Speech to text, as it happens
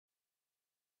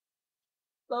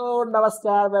तो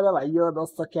नमस्कार मेरे भाइयों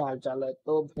दोस्तों, क्या हाल चाल है।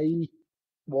 तो भाई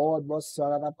बहुत बहुत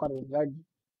स्वागत है आपका रेड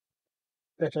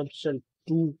रेडेम्पशन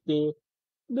 2 के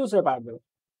दूसरे पार्ट में।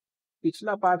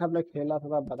 पिछला पार्ट हमने खेला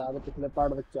था, बता दो पिछले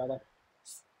पार्ट में क्या था।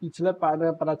 पिछले पार्ट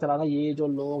में पता चला था ये जो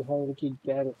लोग हैं उनकी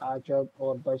गैंग आचर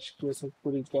और बच के से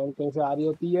पूरी गैंग कहीं से आ रही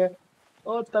होती है,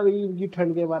 और तभी उनकी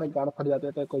ठंड के बारे गाड़ फट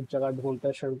जाते थे। कोई जगह ढूंढते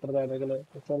हैं शेल्टर रहने के लिए,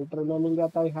 तो शेल्टर में मिल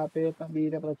जाता है यहाँ पे। तभी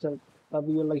इन्हें पता चल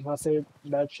तभी ये लोग यहाँ से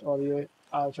डच और ये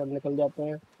आचर निकल जाते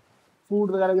हैं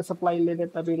फूड वगैरह की सप्लाई लेने।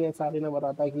 तभी इन्हें सारी ने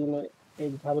बताता है कि इन्हें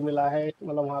एक घर मिला है,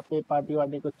 मतलब वहाँ पे पार्टी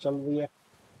वार्टी कुछ चल रही है।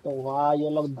 तो वहाँ ये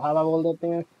लोग ढाबा बोल देते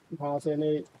हैं, वहाँ से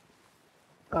इन्हें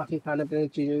काफ़ी खाने पीने की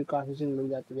चीज़ें काफ़ी चीज़ मिल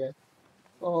जाती है।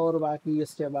 और बाकी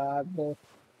इसके बाद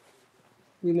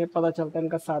इन्हें पता चलता है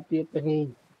इनका साथी कहीं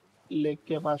लेक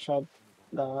के पास शायद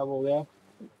गायब हो गया,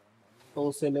 तो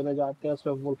उसे लेने जाते हैं। उस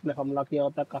पर वुल्फ ने हमला किया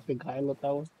होता है, काफ़ी घायल होता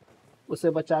है वो। उसे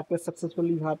बचा के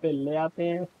सक्सेसफुली यहाँ पे ले आते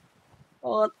हैं,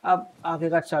 और अब आगे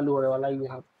का चालू होने वाला है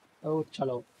यहाँ। तो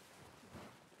चलो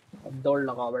अब दौड़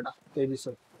लगाओ बेटा तेजी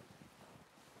से।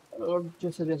 और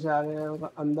जैसे जैसे आगे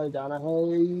अंदर जाना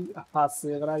है, हाथ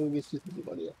से अगर आगे भी स्थिति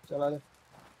पड़ी है। चला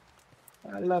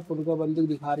अल्लाह उनको बंदूक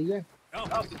दिखा रही है।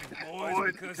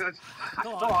 Boys, because I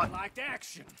thought I liked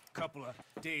action. Couple of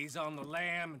days on the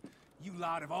lam, you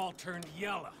lot have all turned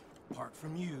yellow. Apart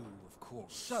from you, of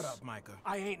course. Shut up, Micah.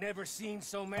 I ain't never seen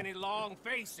so many long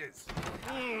faces.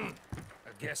 I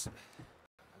guess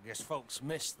folks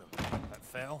miss them. That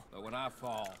fell. But when I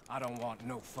fall, I don't want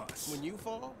no fuss. When you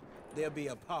fall, there'll be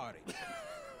a party.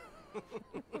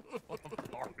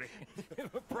 Party?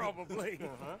 Probably.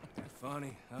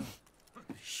 Funny, huh?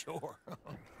 Sure.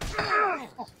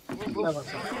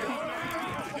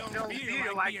 Don't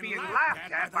feel like being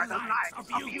laughed at by the likes of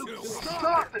you two.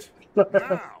 Stop it!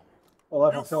 Now,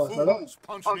 और you हंसो हंसो fools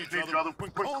punching each other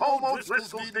when Como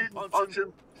Driscoll's need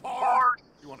punching hard.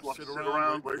 You want to sit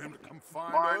around waiting for him to come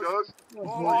find us?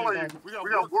 All of you, we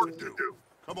got work to do.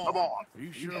 Come on.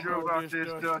 You sure about this,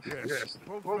 Dutch? Yes.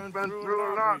 Folks been through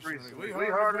a lot recently. We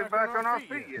hardly back on our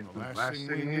feet yet. The last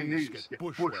thing we need is get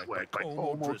bushwhacked by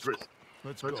Como Driscoll.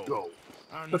 Let's go.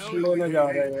 कुछ लेने जा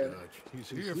रहे हैं। He's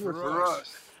Here for us.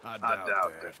 I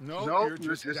doubt that. No, you're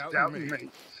just doubting me.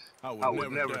 I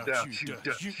would never doubt you,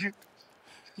 Dutch.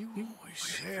 You always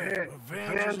said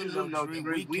revenge is a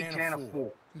luxury we can't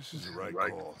afford. This is the right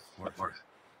call. Mark,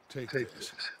 take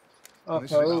this.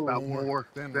 This is about more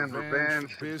than revenge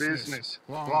for business.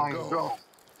 Long ago,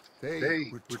 they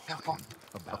were talking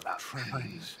about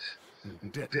trains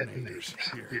and detonators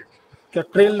here. क्या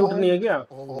train लूटनी है क्या?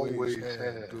 Always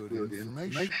had good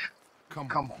information.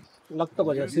 Come on. लग तो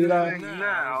कुछ ऐसी रहा है।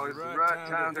 Now is the right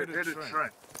time to hit a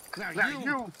train. Now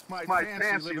you might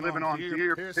fancy living on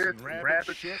deer piss and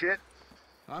rabbit shit.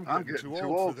 I'm getting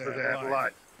too old for that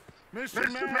life. Mr.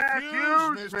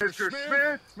 Matthews, Mr.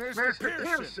 Smith, Mr.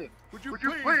 Pearson, would you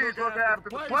please look after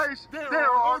the place?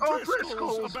 There are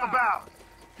O'Driscolls about.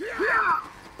 Yeah!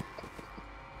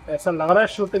 ऐसा लग रहा है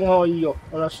shooting हो रही हो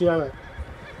Russia में,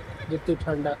 जितनी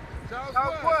ठंडा।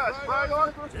 Southwest, right on?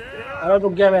 अरे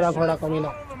रुक गया मेरा घोड़ा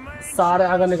कमीना, सारे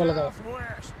आगे निकल गए।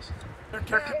 They're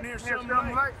camped near some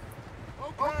lake.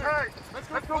 Okay, let's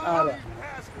go. अरे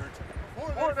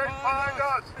Before they find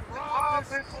us, rob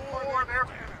this for their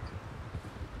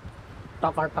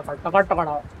टकर टकर टकर टकर।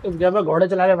 इस जगह घोड़े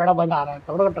चलाने बड़ा मजा आ रहा है।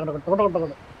 टकर टकर टकर टकर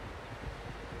टकर।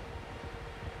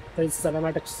 तो इस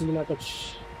सिनेमैटिक सीन है कुछ।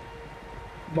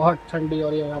 बहुत ठंडी हो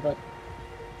रही है यहाँ पर।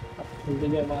 ठंडी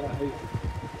में हमारा है।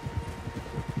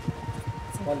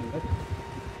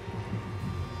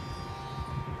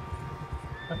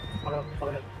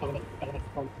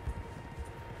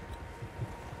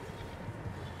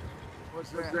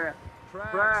 What's that?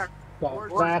 Track.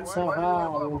 ट्रैक से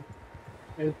हाँ,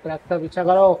 इस ट्रैक का पीछा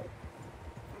करो।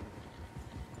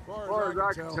 As far as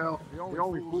I can tell, the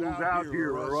only fools out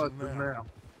here are us and them.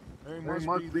 They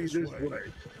must be this way.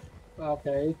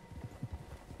 Okay.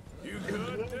 you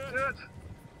good, Dutch?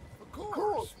 Of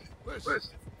course. Listen,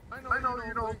 I know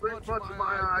you don't think much of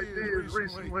my ideas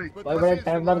recently, but भाई बड़े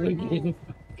time बाद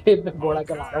game में घोड़ा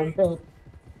चला रहा हूँ मैं।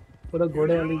 पूरा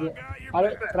घोड़े वाली है। अरे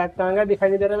ट्रैक कहाँ गया, दिखाई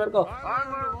नहीं दे रहा मेरे को।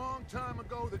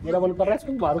 मेरा मन कर रहा है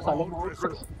इसको मारो साले।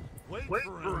 wait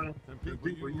for him, and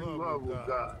people you love will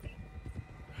die.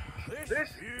 This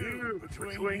feud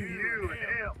between you and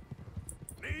him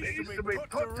needs to be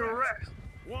put to rest,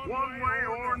 one way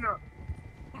or another.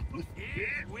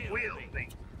 It will be.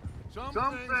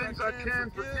 Some things I can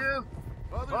forgive,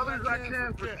 others I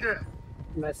can't forget.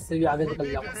 मैं इससे भी आगे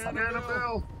निकल जाऊंगा साले।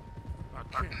 Annabelle, I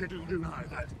can't deny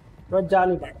that. मैं जा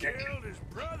नहीं पाता। Killed his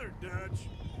brother, Dutch.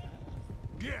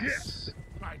 Yes,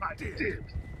 I did.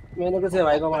 मैंने किसी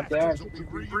भाई को मार दिया है।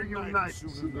 Reunite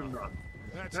soon enough.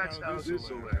 That's how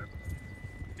this'll end.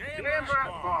 Damn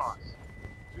right, boss.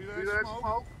 See that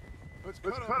smoke? Let's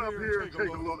cut up here and take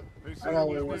a look. They say अरे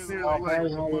it ये was near the smoke है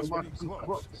lake, यहाँ, so ये it must be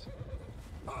close.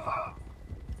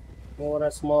 पूरा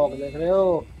smoke देख रहे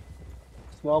हो?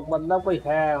 Smoke मतलब कोई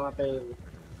है वहाँ पे,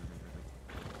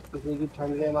 किसी की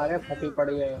ठंडे मारे फटी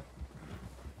पड़ी है।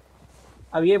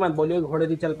 अब ये मत बोलिए घोड़े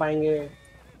नहीं चल पाएंगे।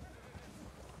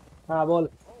 हाँ बोल।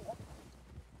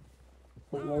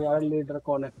 यार लीडर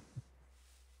कौन है?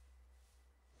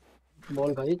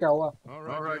 बोल भाई क्या हुआ? All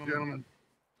right, gentlemen.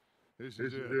 This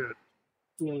is it.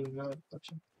 नहीं यार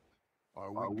अच्छा।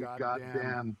 Are we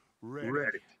goddamn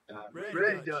ready?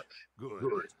 Ready, Dutch.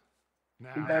 Good.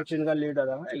 Now, Dutch इनका लीडर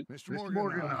है। Mr.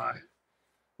 Morgan and I,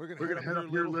 we're gonna head up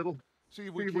here a little, see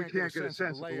if we can't get a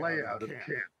sense of the layout of the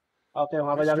camp. Okay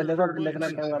वहाँ पे जाके देखो देखना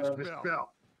क्या कर रहा है। Miss Bell,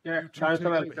 ये you two चांस take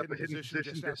तो up a hidden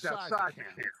position just outside the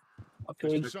camp. Okay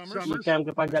Mr. Summers, camp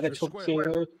के पास जाके छुप के।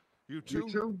 you two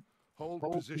hold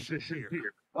position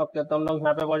here. Okay तुम लोग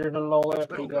यहाँ पे पोजीशन लोगे,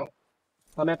 ठीक है।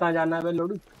 हमें कहाँ जाना है बे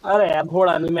लोडू? अरे यार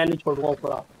घोड़ा नहीं, मैं नहीं छोड़ूंगा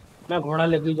घोड़ा, मैं घोड़ा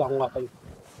लेके ही जाऊंगा कहीं,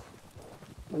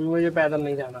 मुझे पैदल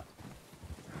नहीं जाना।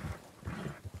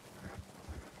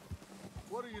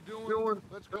 What are you doing?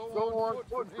 Let's go on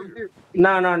foot from here.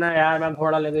 ना ना ना यार मैं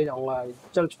घोड़ा लेके ही जाऊंगा।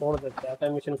 चल छोड़ देते हैं, कहीं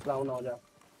मिशन खराब ना हो जाए।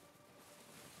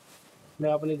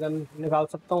 मैं अपनी गन निकाल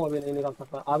सकता हूँ? अभी नहीं निकाल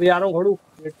सकता। अभी आ रहा हूँ घोड़ू,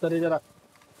 वेट करिए जरा।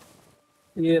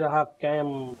 ये रहा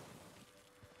कैंप,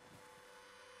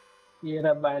 ये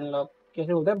रहा बाइनोक्युलर,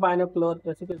 कैसे बोलते हैं बाइनोक्युलर,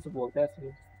 कैसे कैसे बोलते हैं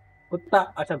ऐसे? कुत्ता,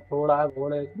 अच्छा घोड़ा,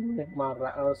 घोड़े मार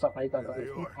रहा है और सफाई कर रहा है।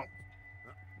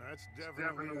 That's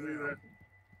definitely that.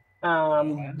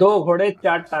 दो घोड़े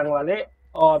चार टांग वाले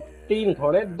और तीन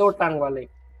घोड़े दो टांग वाले।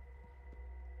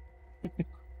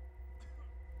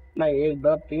 नहीं एक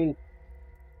दो तीन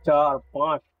चार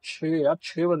पाँच छः, यार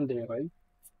छः बंदे हैं भाई।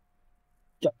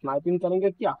 क्या स्नाइपिंग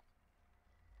करेंगे क्या?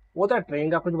 वो तो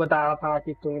ट्रेन का कुछ बता रहा था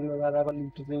कि ट्रेन वगैरह का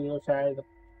लीक नहीं हो शायद।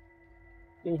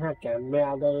 यहाँ कैंप में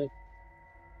आ गए,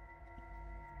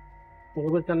 मुझे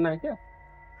कुछ करना है क्या?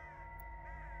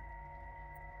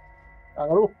 क्या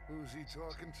करूँ? Who's he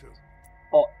talking to?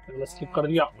 O skip कर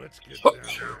दिया। Let's get down.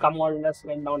 Come on let's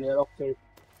get down here. Okay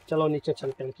चलो नीचे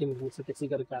चलते हैं कि नीचे किसी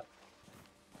करके।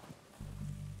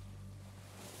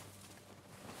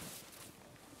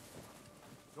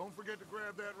 Don't forget to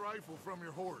grab that rifle from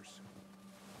your horse.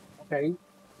 Okay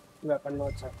weapon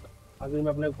not set. अभी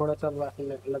मैं अपने घोड़े चल रहा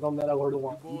लगा, मेरा घोड़ा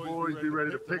वहाँ। You boys be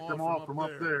ready to pick them off from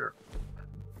up there.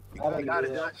 अरे got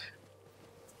it Dutch।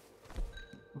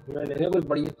 मैं लेने कोई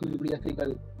बढ़िया सी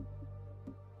गन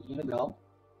ये लाओ,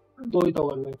 दो ही तो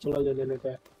गन है, चलो ये ले लेते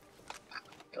हैं।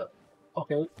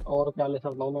 ओके और क्या ले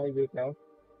सकता हूँ मैं? ये क्या है?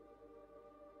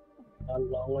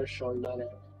 लॉन्ग शोल्डर है।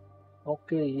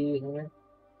 ओके ये है,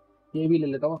 ये भी ले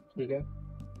लेता हूँ, ठीक है।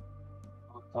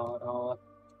 और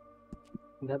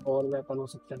इधर और वेपन हो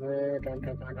सकते हैं,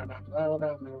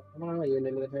 ये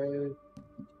ले लेते हैं।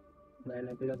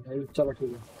 मैंने भी है, चलो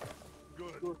ठीक है।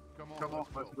 Good. Come on,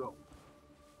 let's go.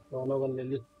 दोनों गन ले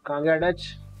ली। कहाँ गया डच?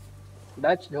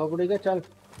 डच झोपड़ी के चल,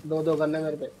 दो दो गन है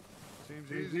मेरे पे।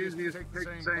 Seems easy to take the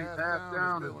same path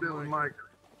down as Bill and Mike.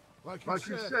 Like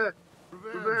you said,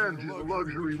 revenge is a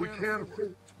luxury we can't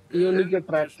afford. You need to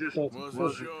try.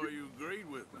 Wasn't sure you agreed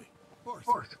with me.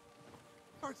 Arthur,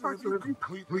 have you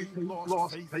completely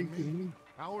lost faith in me?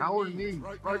 Our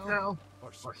needs right now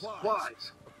are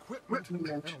supplies,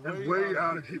 equipment, and way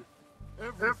out of here.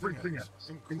 Everything else,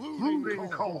 including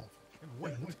coal and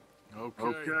weight.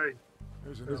 Okay.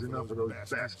 There's enough of those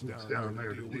bastards down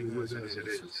there to deal with as it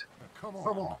is. Come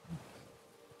on.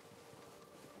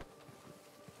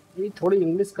 ये थोड़ी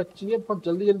English कच्ची है, पर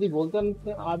जल्दी जल्दी बोलते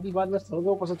हैं, आधी बात में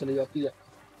सड़कों पर से चली जाती है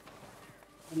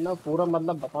ना। पूरा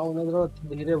मतलब बताऊं ना तो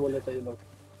धीरे बोले चाहिए लोग।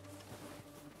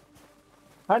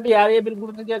 हट यार, ये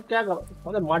बिल्कुल नहीं, क्या करो?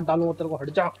 अरे मार डालूंगा तेरे को, हट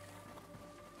जा।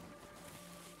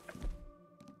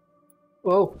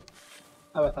 ओह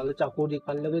अब साले चाकू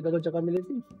निकालने की तो जगह मिली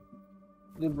थी।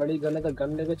 इतनी बड़ी गन है तो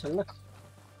गन लेके चलना।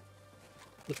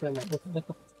 इसमें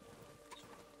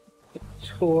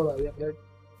छोड़ अभी फिर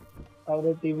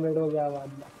अपने टीममेट हो गया बाद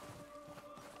में।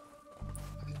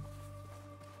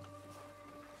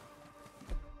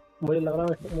 मुझे लग रहा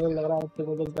है तेरे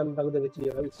को गन रख देनी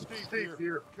चाहिए भाई।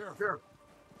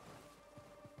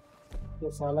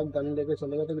 ये साला गन लेके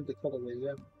चलेगा तो दिक्कत हो जाएगी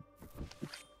यार।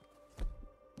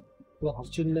 वो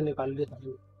हॉस्टल ने निकाल लिया था।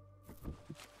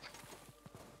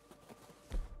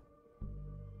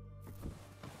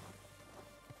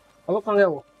 अब कहाँ गया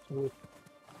वो?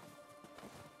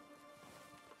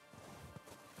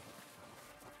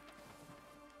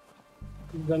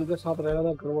 गन के साथ रहेगा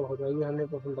तो गड़बड़ हो जाएगी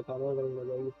 100% बता रहा हूँ गड़बड़ हो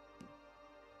जाएगी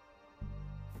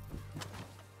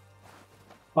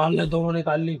पाले दोनों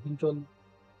निकाल ली चल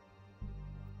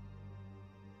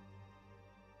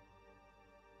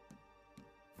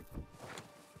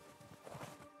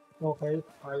okay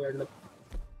I and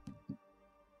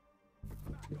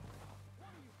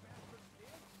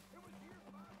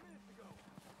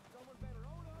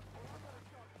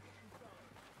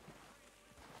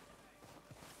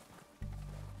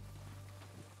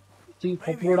Maybe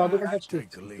I take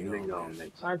the lead on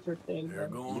this. They're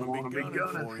going to be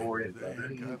gunning for you.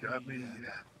 They got me.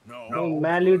 No,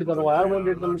 मैं लीड करूँगा यार मैं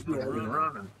लीड करना I've been चाहिए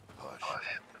running. Hush.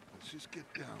 Let's just get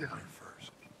down there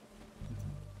first.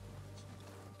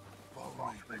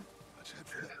 Follow me. Let's head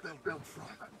for that building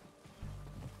front.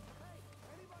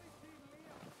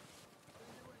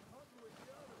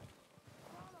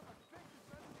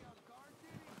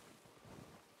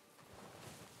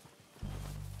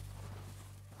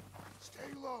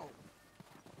 Stay low.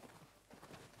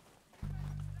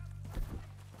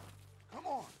 Come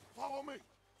on, follow me.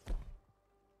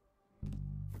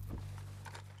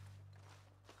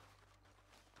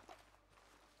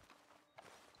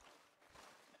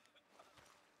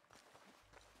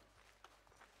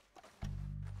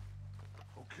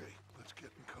 Okay, let's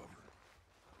get in cover.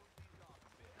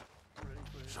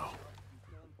 So,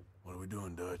 what are we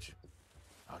doing, Dutch?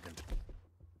 I can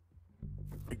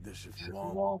take this if you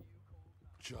want.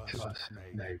 Just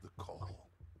make the call.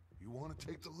 You want to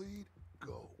take the lead?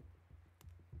 Go.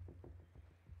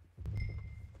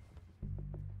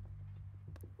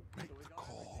 Make the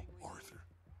call, Arthur.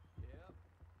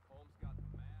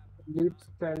 Lead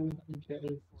stand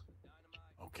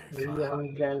Okay, ये fine.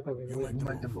 हम gang का You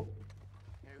make the move.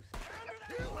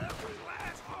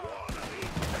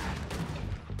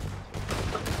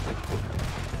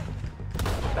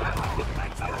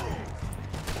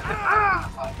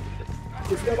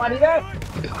 किसने मारी है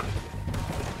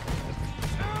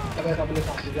अबे अपने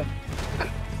साथ ही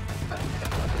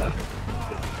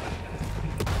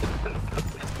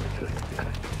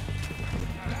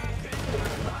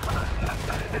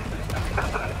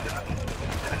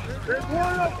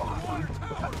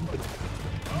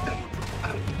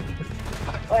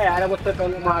ओए यार मुझसे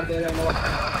पहले मार दे रहे हो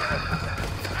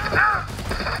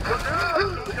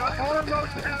We got more of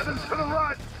those cannons to the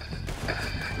right.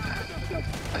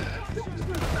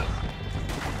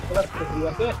 बस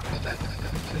बढ़िया से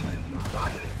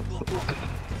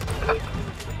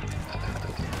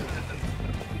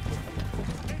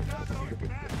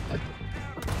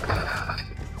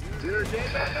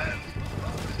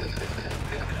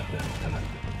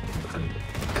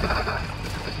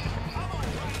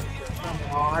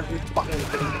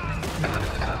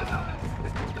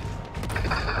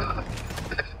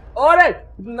अरे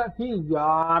नहीं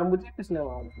यार मुझे किसने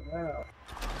मार दिया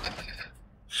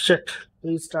शिट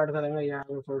रीस्टार्ट करेंगे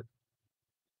यार फिर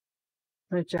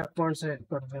मैं चेक पॉइंट से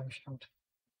करते हैं स्टार्ट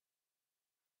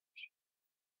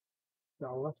क्या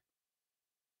होगा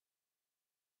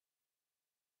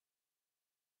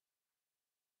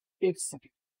एक सेकंड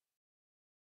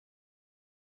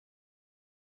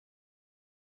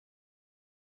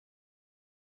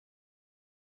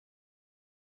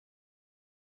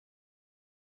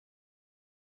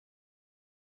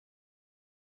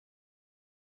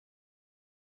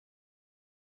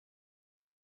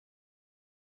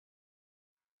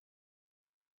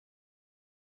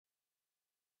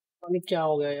अरे क्या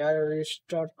हो गया यार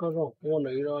रीस्टार्ट करो हो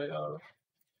नहीं रहा यार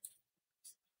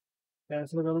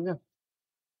कैंसिल करूँ क्या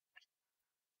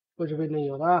कुछ भी नहीं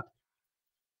हो रहा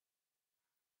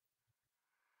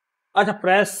अच्छा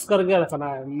प्रेस करके रखना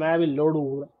है मैं भी लोड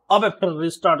हूँ अबे फिर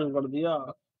रीस्टार्ट कर दिया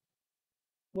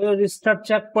मुझे रीस्टार्ट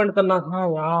चेक पॉइंट करना था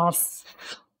यार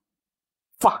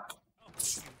fuck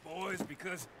Boys,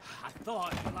 because I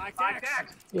thought you liked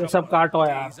action. ये सब काटो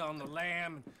यार Days on the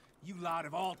lam, and you lot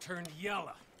have all turned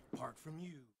yellow, apart from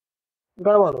you.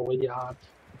 गड़बड़ हो गई यार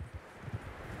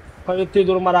फिर इतनी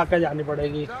दूर मरा के जानी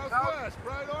पड़ेगी Southwest,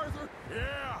 right, Arthur?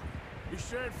 Yeah. You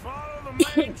said follow the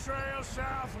main trail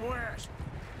southwest.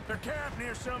 They're camped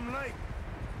near some lake.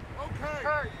 Okay,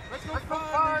 let's go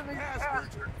find these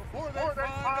bastards before they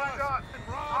find us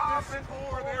and rob this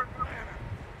for their planet.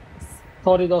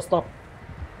 Sorry दोस्तों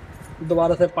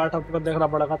दोबारा से part आपको देखना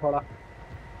पड़ेगा थोड़ा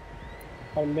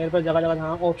और मेरे पे जगह जगह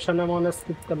जहाँ ऑप्शन है मैं उन्हें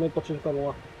स्किप करने की कोशिश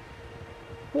करूँगा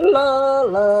ला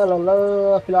ला ला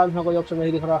ला फिलहाल यहाँ कोई ऑप्शन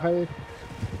नहीं दिख रहा है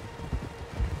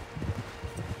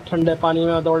ठंडे पानी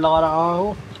में दौड़ लगा रहा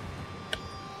हूँ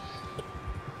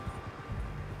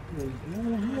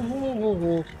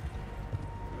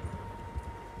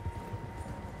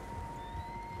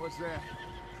What's that?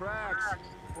 Tracks.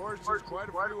 Horses, quite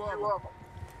a few of them.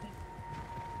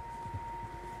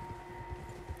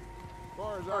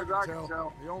 As far as I can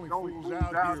tell, the only fools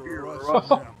out here are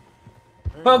us and them.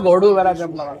 हाँ घोड़ू मेरा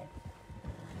जब लगा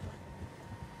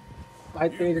भाई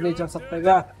तेज नहीं चल सकते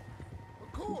क्या?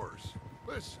 Of course.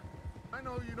 Listen, I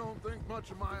know you don't think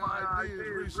much of my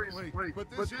ideas recently, but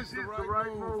this is the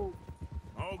right move.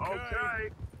 Okay.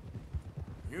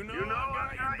 You know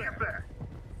I got your back.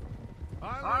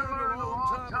 I learned a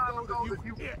long time ago that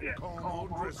you can't call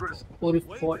O'Driscoll. पूरी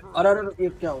फौज अरे ये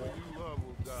क्या हुआ? You love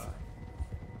will die.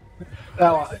 क्या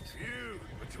हुआ? Feud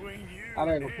between you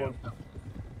अरे and no him phone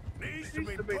needs to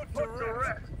be put to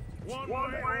rest. One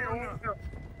way or another.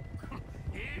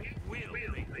 It will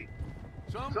be.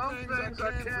 Some things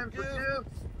I can forgive,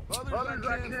 others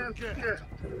I can't forget.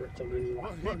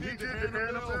 What he did to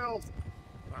Annabelle,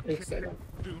 I एक second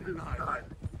can't do tonight.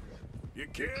 You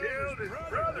killed his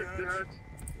brother, Dutch.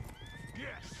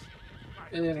 Yes.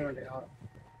 ये नहीं यार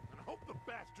And I hope the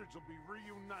bastards will be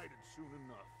reunited soon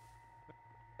enough.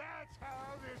 That's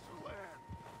how this will end.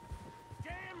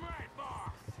 Damn right,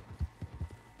 boss.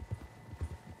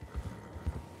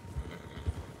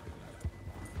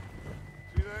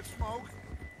 See that smoke?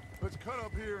 Let's cut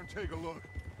up here and take a look.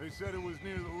 They said it was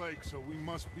near the lake, so we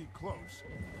must be close.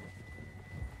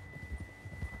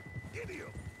 Idiot!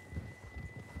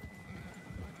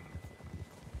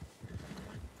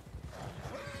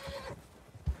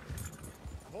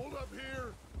 Hold up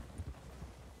here.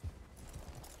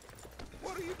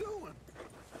 What are you doing?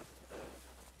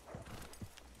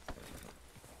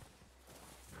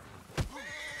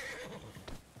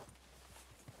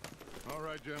 All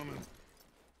right, gentlemen.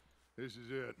 This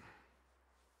is it.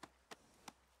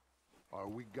 Are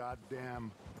we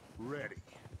goddamn ready?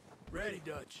 Ready,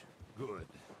 Dutch. Good.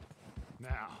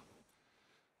 Now,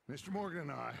 Mr. Morgan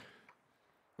and I,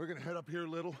 we're gonna head up here a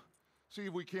little, see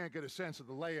if we can't get a sense of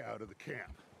the layout of the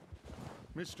camp.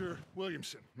 Mr.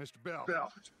 Williamson, Mr. Bell,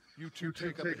 you two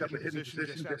take up a hidden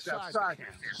position just outside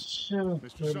the camp.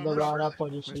 Mr. दोबारा Summers,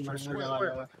 position Mr. में Swift,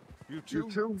 लगा you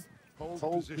two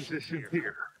hold position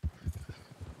here.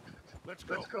 Let's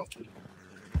go.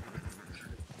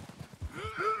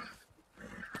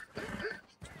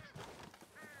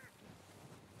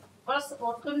 बस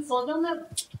और कोई सो जाओ मैं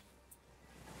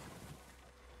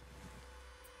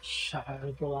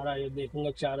शायद दोबारा ये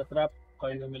देखूंगा चारों तरफ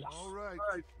कोई नहीं मिला All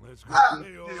right, let's go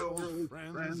pay old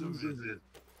friends a visit.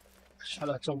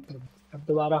 चलो चलते हैं अब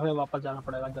दोबारा हमें वापस जाना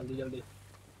पड़ेगा जल्दी जल्दी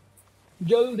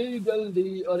जल्दी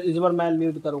जल्दी और इस बार मैं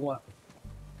लीड करूंगा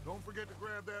Don't forget to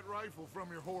grab that rifle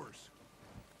from your horse.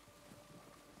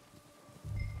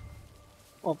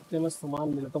 Okay मैं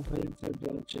सामान मिलता हूँ फिर से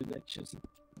जो चीज़ अच्छे से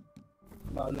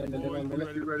बाद में Boys,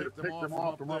 मिलेगा be ready to pick them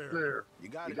off from up there. You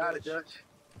got it, Dutch.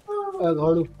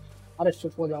 घोड़ू अरे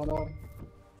शिट हो जाओ ना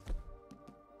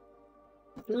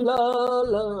ला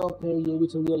ला ओके ये भी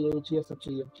चाहिए ये भी चाहिए सब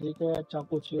चाहिए ठीक है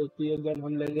चाकू चाहिए होती है गन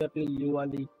हम लेंगे अपनी यू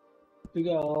वाली ठीक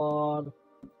है और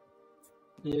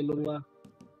ये लूंगा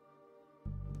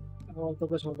और तो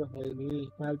कुछ होगा है नहीं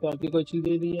मैं तो आपकी कोई चीज़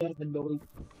दे दी है फिर दो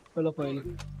चलो कोई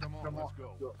नहीं Come on,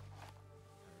 let's go.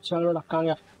 चलो रखा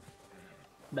गया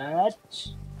बैच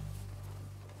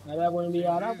अरे कोई भी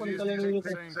आ रहा कौन चलेंगे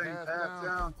Same path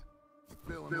down.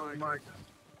 Bill and Mike.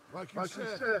 Like you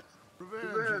said,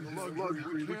 revenge is a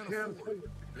luxury we can't afford.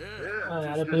 Yeah.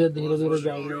 यार फिर धीरे धीरे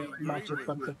जाएंगे बातचीत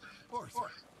करते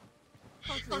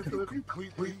I think you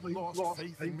completely lost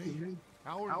faith in me.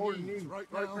 Our needs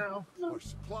right now are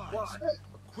supplies,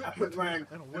 equipment,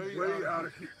 and a way out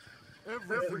of here.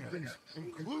 Everything,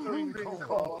 including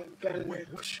coal.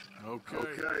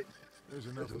 Okay. There's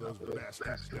enough of those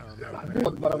bastards down there.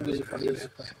 बहुत बर्फ गिरी पड़ी है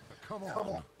Come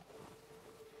on.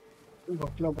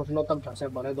 घुटनों तक धंसे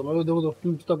बने तो मैं देखो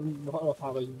टूट तक बहुत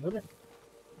आ गई है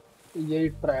यही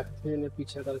ट्रैक थे ने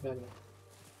पीछे करके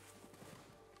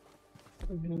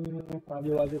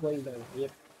आजू बाजू कोई नहीं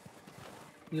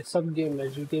ये सब गेम में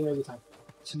जीटी में भी था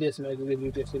इसलिए इसमें क्योंकि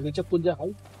जीटी से नीचे कूद जा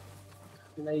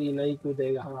भाई नहीं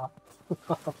कूदेगा हाँ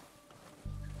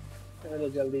चलो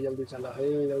जल्दी जल्दी चला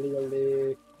है जल्दी जल्दी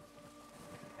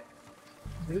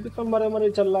जल्दी तो मरे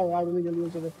चल रहा है आदमी जल्दी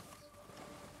चले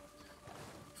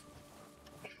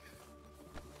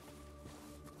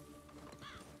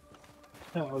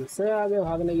हमसे आगे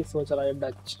भागने की सोच रहा है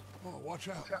Dutch Oh, watch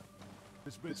out.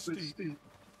 It's a bit steep.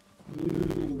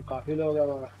 काफी लोग हैं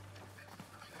वहाँ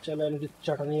चलो इनकी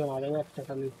चटनी बना देंगे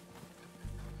चटनी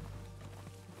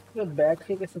ये बैठ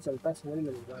के कैसे चलता है समझ नहीं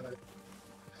लग रहा है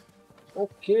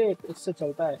ओके इससे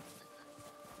चलता है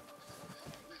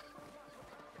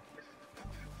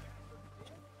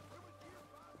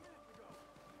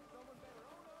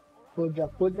कूद जा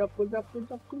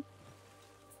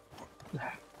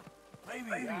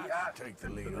maybe I should take the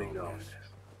lead on this.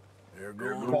 They're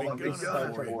going Well, to be big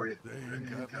gunning gun for you. They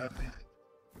ain't got me.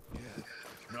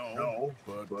 No,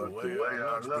 but the way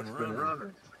our luck's been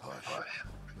running. Hush.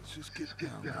 Let's just get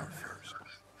down there first.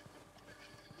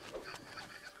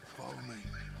 Follow me.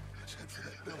 Let's head for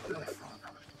that building in front.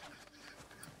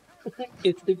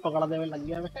 कितनी पकड़ने में लग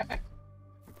गया मैं।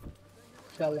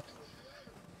 चल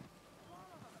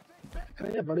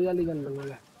ये बड़ी वाली गन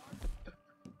लगा।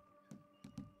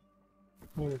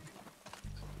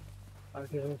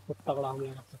 आगे खुद तगड़ा हम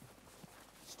यहाँ से।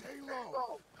 Stay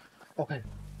low. ओके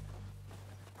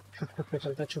छुप पे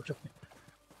चलता छुप पे।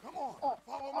 Come on,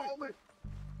 follow me.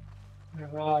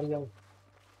 आ रही हूँ।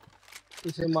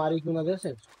 इसे मारी क्यों ना जैसे?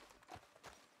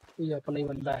 ये अपना ही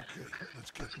बंदा है।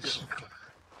 Let's get this.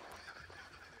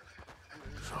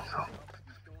 So,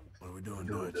 what are we doing,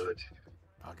 Dutch?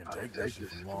 I can take this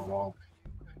if you want.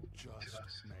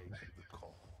 Just make the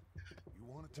call. You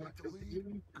want to take the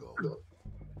lead? Go.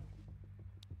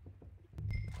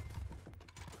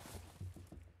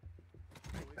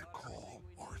 Make the call,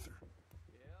 Arthur.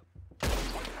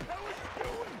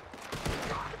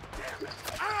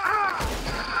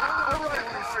 All right,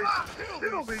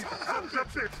 kill these sons of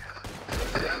bitches.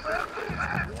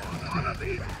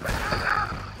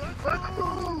 Let's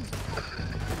move.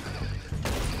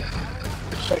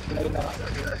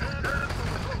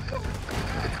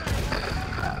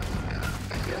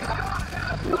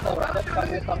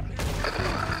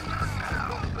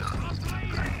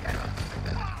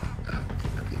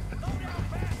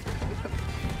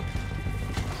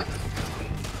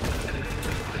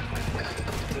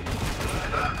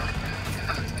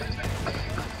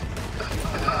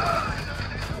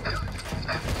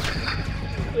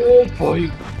 Oh boy!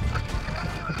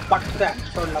 Fuck that!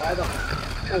 So लगाया था।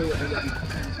 Oh yeah.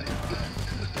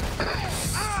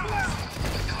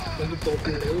 मेरी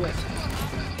टोपी नहीं है।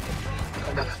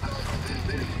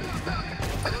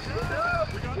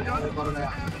 एक और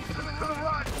नया।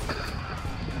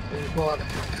 एक और।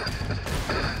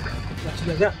 अच्छी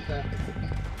लगा।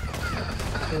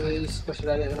 इसको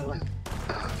शिरा लेना।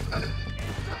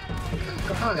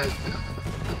 कहाँ है?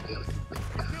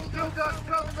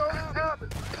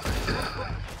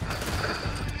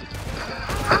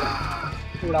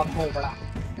 पूरा खोपड़ा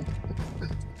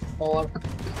और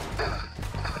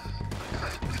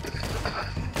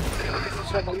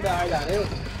दूसरे बंदे आए जा रहे हैं।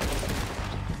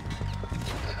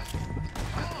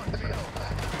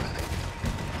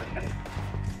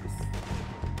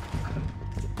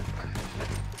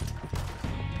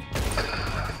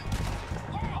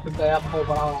 गया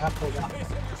खोपड़ा वहाँ खोपड़ा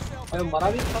अरे मरा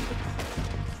भी था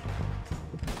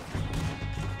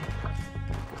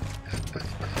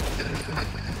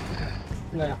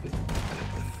गया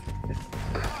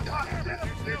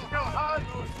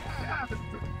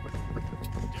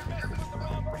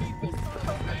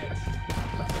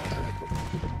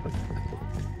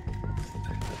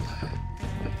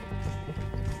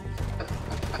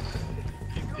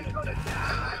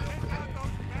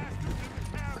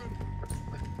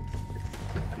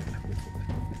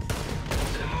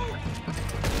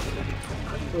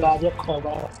Logic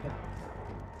callback.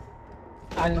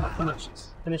 I'm finished.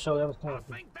 Finish all everything. I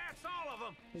think that's all of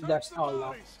them. That's all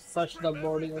now. Search the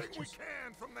boarding We station.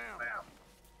 can from now.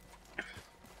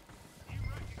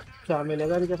 क्या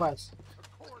मिलेगा इनके पास?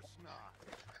 Of course not.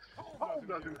 Home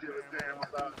doesn't give a damn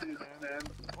about his men.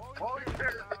 All he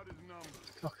cares about is numbers.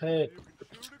 Okay. You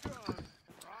can shoot a gun,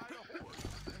 ride a horse,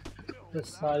 and kill ये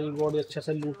सारी body अच्छे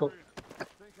से लूटो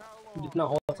जितना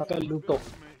हो सके लूटो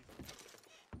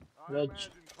वेज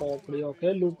खोपड़ी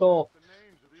ओके लूटो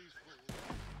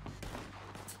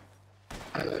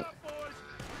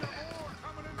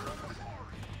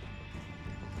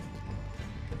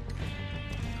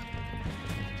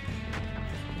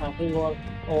nothing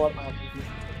or nothing.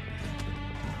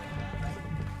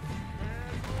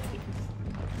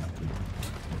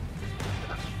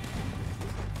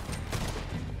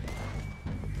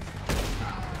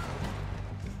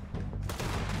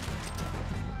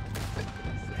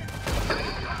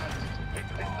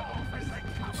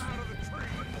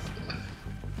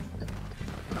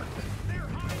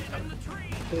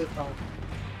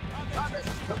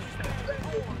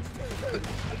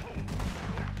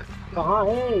 कहाँ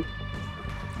है?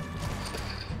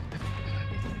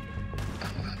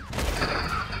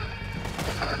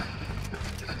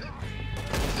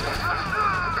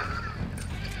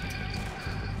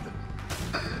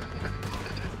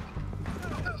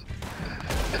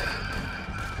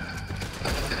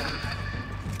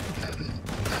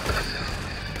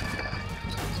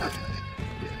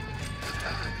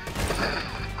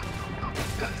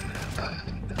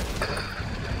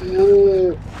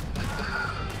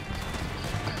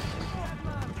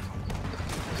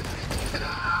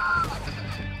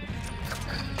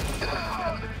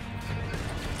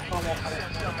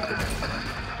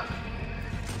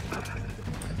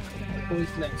 कोई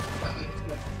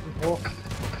नहीं हो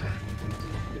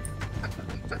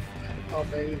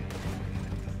अबे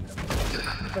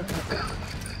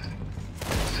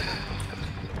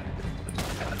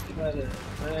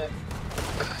अरे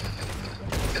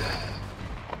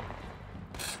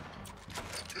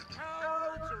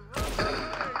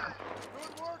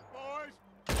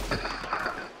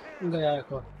गया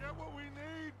एक और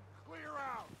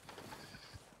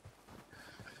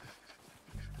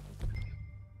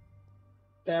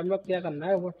टैब में क्या करना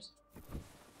है वो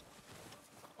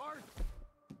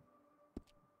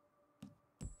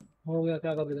हो गया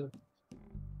क्या कर इधर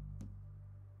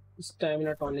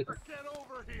stamina tonic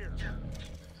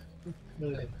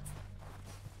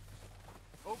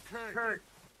Okay.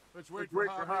 Let's wait for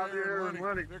Javier and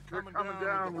Lenny. They're coming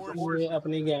down with the ये horses.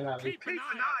 अपनी गैंग आ गई Keep an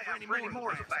eye out for any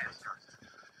more bastards.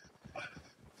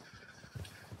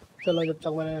 चलो जब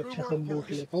तक मैंने अच्छे से लूट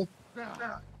लेता हूँ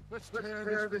Now, let's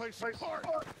tear this place apart.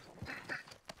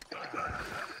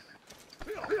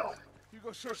 Bill, you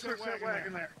go search that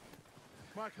wagon there.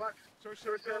 Mike, search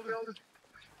that building.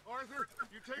 Arthur,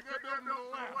 you take that building to the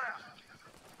left.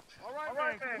 All right,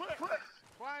 man, quick.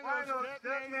 Find those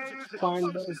detonators.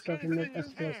 Find those detonate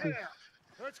explosives.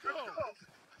 Let's go.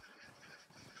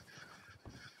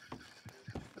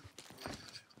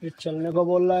 ये चलने को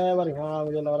बोल रहा है पर हाँ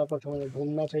मुझे लग रहा कुछ मुझे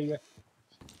ढूंढना चाहिए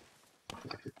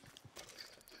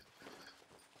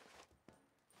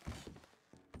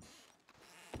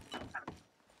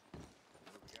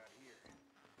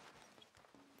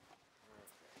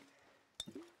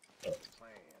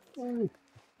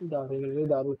दारू मिल गई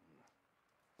दारू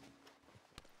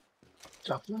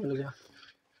चाकू मिल गया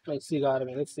एक सिगार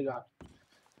मिल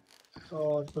सिगार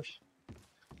और कुछ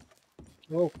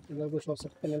ओ इधर कुछ हो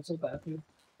सकता है मिल सकता है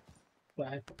क्या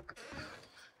है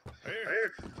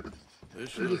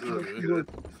This is good.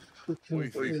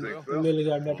 मिल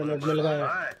गया डेटोनेट मिल गया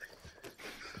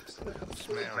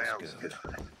Smells good.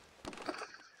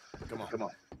 Come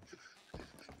on.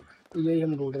 यही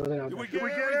हम ढूंढ रहे थे यहाँ Did we पे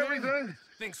get everything?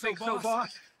 Think so,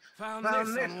 boss? Found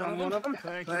this on one of them.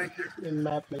 Thank you. ये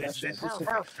मैप मिला शायद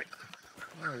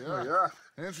Oh,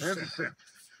 yeah. Interesting.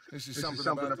 This is This is something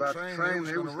something about the train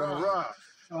they was gonna rob.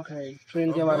 Okay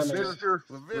train के बारे में Mr.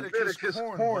 Leviticus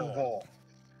Cornball.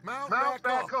 Mount Mount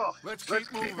back up. Let's Let's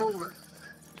keep keep moving. moving.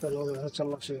 चलो वैसे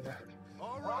चलना चाहिए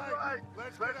All right.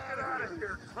 Let's get out of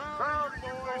here. Proud of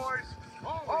you, boys.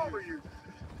 All of you.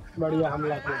 बढ़िया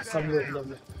हमला किया सब लोग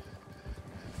ने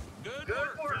Good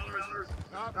work, fellas.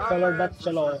 चलो डक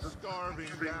चलो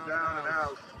Starving down and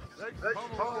out. They can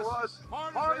pummel us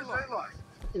hard as they like.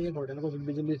 ये होटल को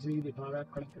बिजली से दिखा रहा है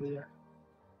कड़क दिया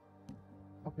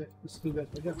ओके इसकी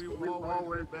बात है We will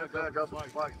always back up the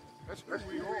fight. That's who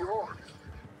we are.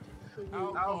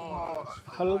 Outlaws.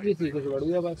 हल्की सी कुछ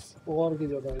बढ़िया बस और की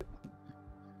जगह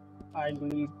आई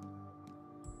नीड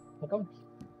खत्म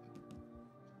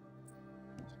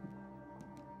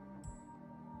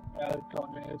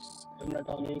electronics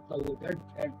anatomical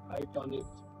and itonic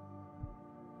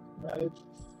right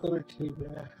तो ठीक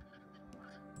है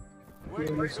Wait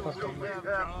till we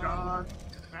have John,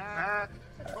 Matt,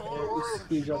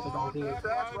 इसकी जो बताती है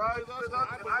that's right.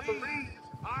 I believe.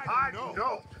 I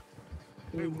know.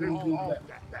 They will all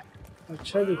that.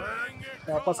 अच्छा जी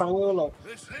वापस आएंगे वो लोग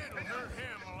This hit will hurt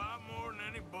him a lot more than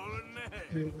any bullet in the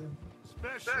head.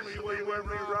 Especially when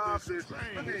we rob this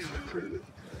train.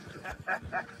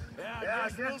 Yeah, I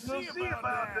guess we'll see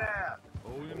about that.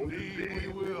 Oh,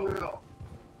 indeed we will.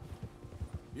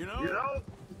 You know,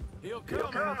 he'll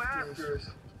Come come after after us.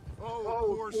 us.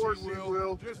 Oh, of course he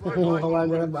will. Just like हमारे I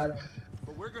जगह बाहर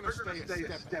But we're going to stay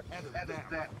a step ahead of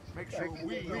them. Make sure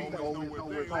we don't know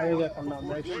where they आएगा are. करना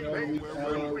मैं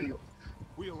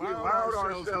We allowed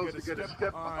ourselves to get a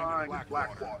step behind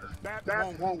Blackwater.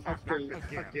 That won't happen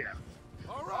again.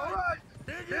 All right.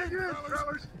 Dig in,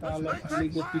 fellas. Ali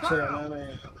के पीछे रहना मैं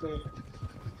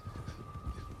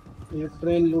ये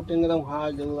train लूटेंगे तो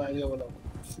हाँ जरूर आएंगे वो लोग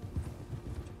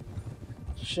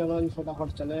चलो फटाफट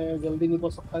चले जल्दी नहीं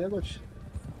पहुंच सकता है कुछ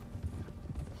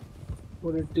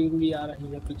पूरी टीम भी आ रही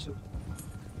है पीछे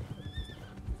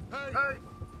Hey,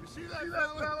 you see that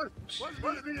fella?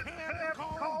 What's he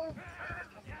called?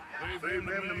 Leave him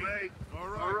to me. All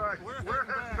right. We're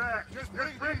heading back. Just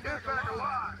bring him back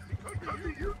alive. It could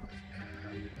be you.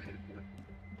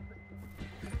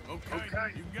 Okay,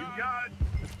 you got it.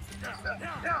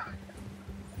 Yeah.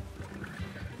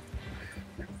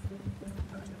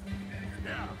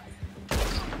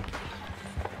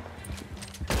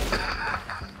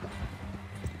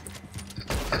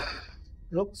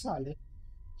 रुक साले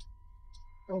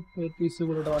okay तीसरी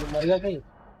bullet वाली मर गया कहीं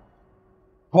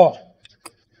हो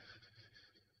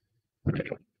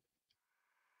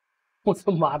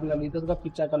उसको मारना नहीं था, उसका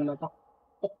पीछा करना था।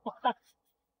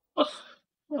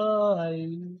 भाई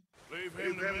Leave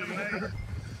him to me.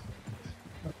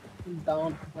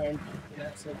 Down and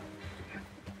ऐसे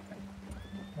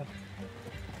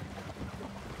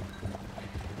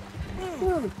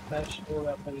फ्लैश हो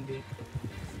वेपन दी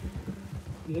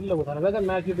ये लोग उठा रहा था।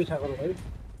 मैं क्यों पीछा करूं भाई?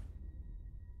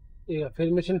 ये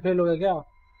फिर मिशन फेल हो गया क्या?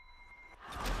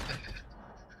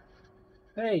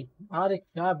 अरे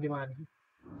क्या बीमारी,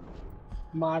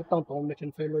 मारता हूँ तो मिशन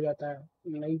फेल हो जाता है,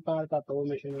 नहीं मारता तो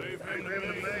मिशन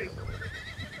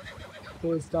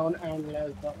फेस डाउन एंड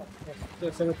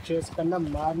जैसे में चेस करना,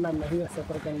 मारना नहीं,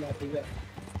 सफर करना। ठीक है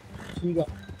ठीक है।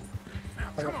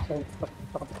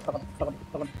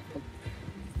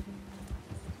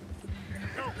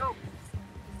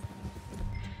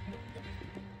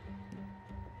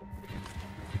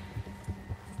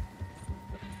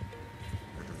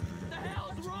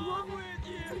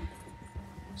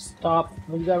 स्टॉप,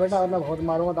 रुक जा बेटा, वरना बहुत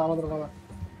मारूंगा दामद रुकूंगा।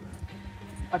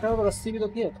 अच्छा वो रस्सी भी तो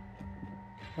की है।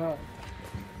 हाँ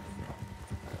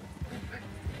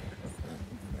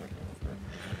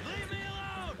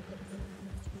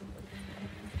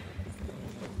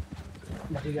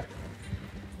ठीक है,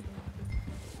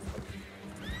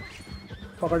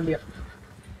 पकड़ लिया।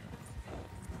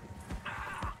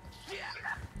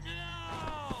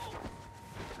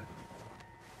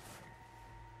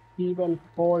 कीप एंड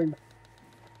होल्ड,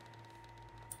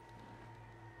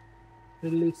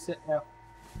 रिलीज से F।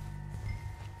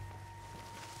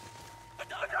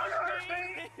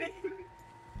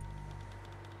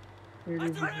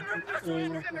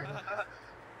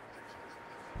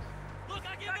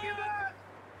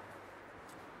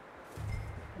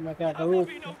 मैं क्या करूँ?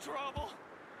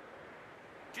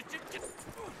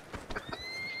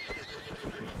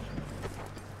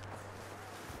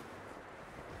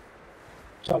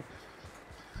 चल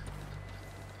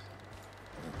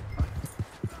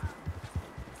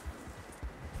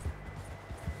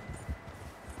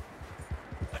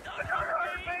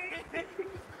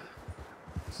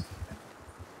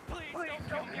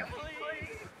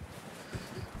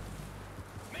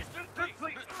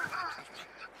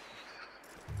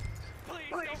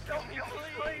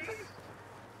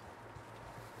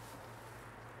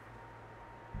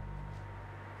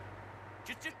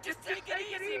Just take it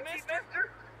easy, mister.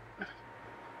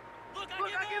 Look,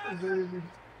 I give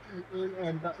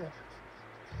up.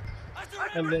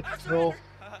 and let's throw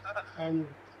and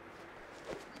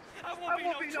I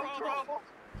won't be no trouble.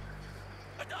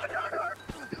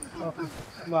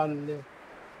 one day.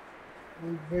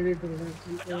 I'm ready to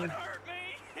Don't hurt me.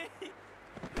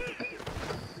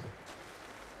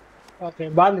 okay,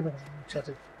 बांध दे अच्छा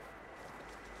से।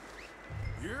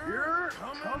 You're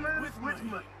coming with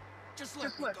me. Just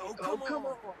let go. Come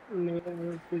on.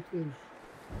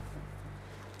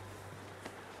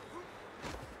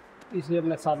 इसे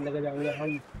अपने साथ लेके जाएंगे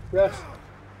हम। Yes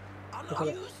I'm not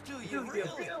used to you,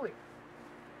 really.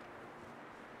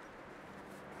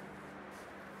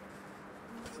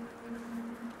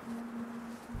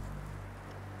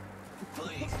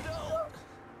 Please don't.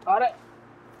 अरे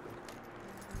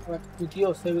कुतिया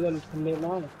उससे भी तो लेना,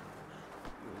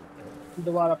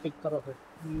 दोबारा पिक करो फिर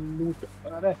लूट।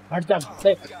 अरे हट जा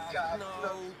से,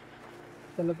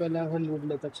 चलो पहले हम लूट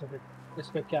लेते अच्छे से। इस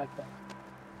पे क्या क्या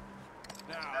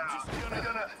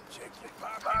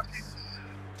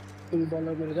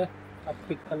 $2 मिल गए, अब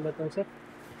पिक कर लेते हैं इसे।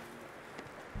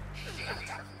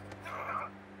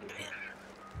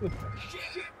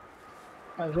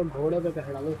 ऐसे घोड़े पे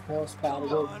कहना लो, हॉर्स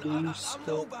कार्गो बीस्ट।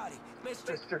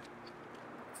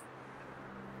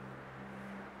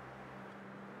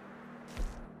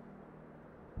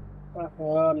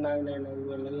 नहीं नहीं नहीं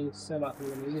ये नहीं, इससे बात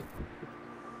नहीं बनेगी।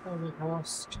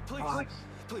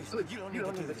 Please, you don't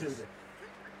need to do this.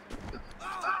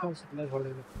 घोड़े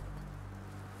पे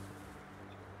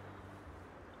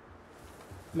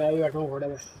मैं भी बैठूँ घोड़े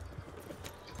में।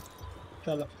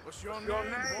 चलो What's your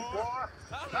name, boy?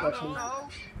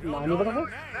 नानी पता है?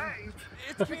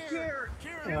 It's Kieran.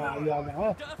 हाँ ये आ गया।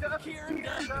 Kieran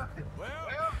does it. Well,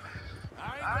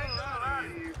 I ain't gonna lie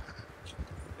to you.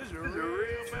 This is a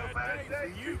real bad day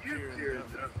for you, Kieran.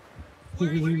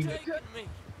 Where you taking me?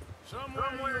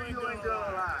 Somewhere you ain't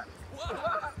gonna like. What?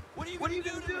 What are you gonna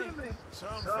do to me?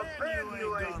 Something you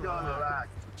ain't gonna like.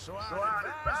 So I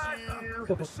advise you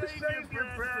to save your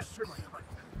breath for screaming.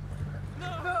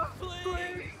 No,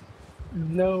 please.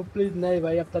 No please नहीं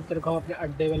भाई, अब तक तेरे को हम अपने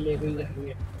अड्डे में लेके ही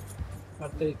जाएंगे और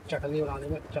तेरी चटनी बना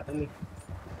देंगे। चटनी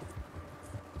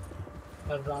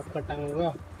और रात का टाइम होगा,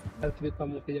 हेल्थ भी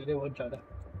कम होती जा रही है बहुत ज़्यादा,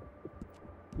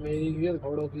 मेरी भी और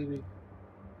घोड़ों की भी।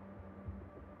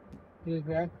 ठीक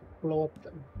है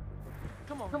cloth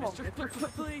Come on, mister,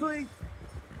 please.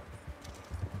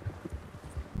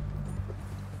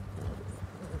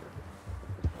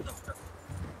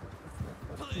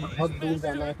 बहुत दूर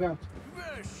जाना है क्या? You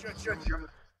better shut your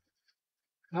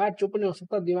हाँ चुप नहीं हो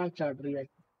सकता, दिमाग चाट रही है।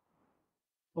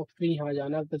 तो फ्री यहाँ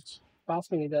जाना है, तो पास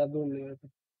में नहीं, ज़्यादा दूर नहीं है।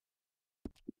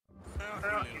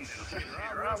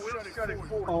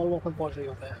 और वो खुद पहुँच रही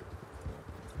होता है।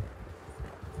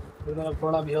 तो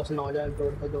थोड़ा भी होश ना हो जाए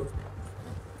दौड़ पे दौड़।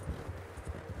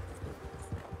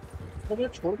 तो मुझे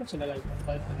छोड़ कर चला गया।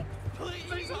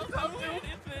 Please don't tell me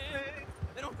anything.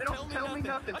 They don't tell me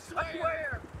nothing. I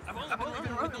swear. I've only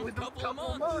been running with them a couple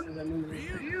of months. Are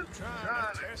you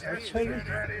trying to test me,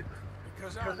 Daddy?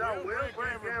 Because I will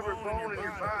break every bone in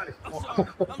your body. I'm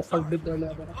sorry.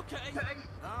 Okay.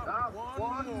 Not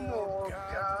one more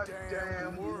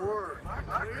goddamn word. Am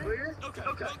I clear? Okay.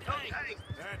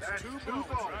 That's two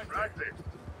bones right there.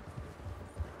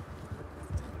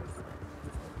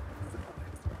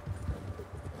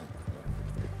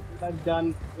 जान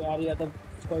यार, या तो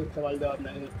कोई सवाल जवाब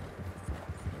नहीं।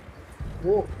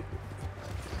 वो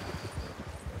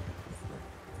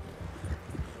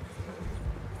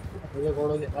मुझे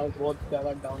घोड़ों की हालत बहुत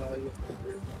ज़्यादा डाउन हो रही है।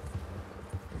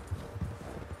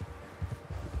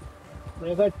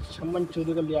 मेरे साथ छम्मन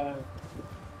चोरी कर लिया है।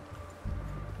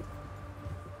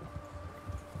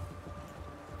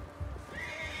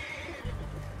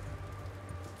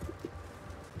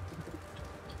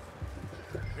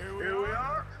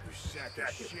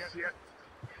 Shit.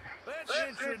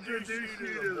 Let's introduce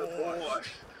you to the boys.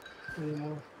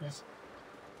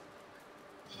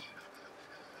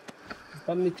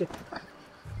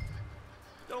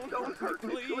 Don't hurt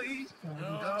me, please. No,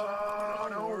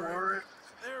 don't worry.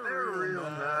 They're real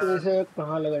nice. इसे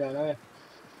कहाँ लगा जाना है?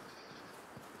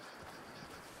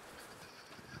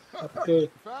 Okay.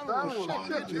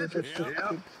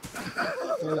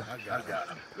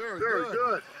 Very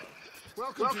good.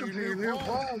 Welcome to your new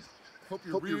home. Hope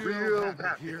you're real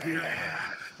happy here.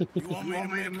 You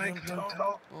want me to make them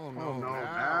talk? Oh no,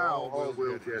 now all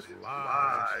we'll get is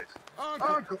lies.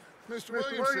 Uncle, Mr.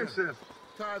 Williamson,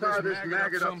 tie this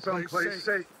maggot up someplace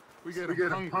safe. We get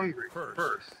him hungry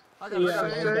first. I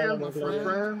gotta say, my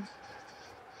friends,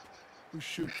 we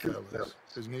shoot fellas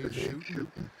as need shoot,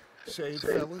 save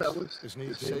fellas as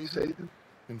need saving,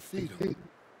 and feed them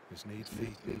as need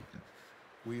feeding.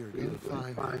 We are gonna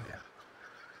find out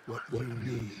what you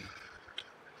need.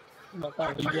 I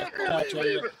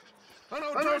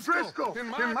know Driscoll in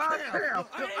my camp.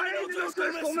 I ain't no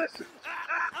Driscoll missing.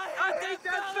 I hate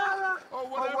that fella. Oh,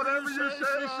 whatever you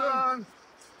say, son.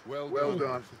 Well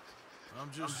done.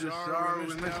 I'm just sorry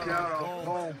we missed out on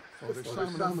home. Oh, there's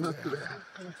something up to that.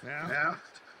 Now,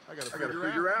 I gotta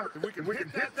figure out if we can hit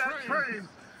that train.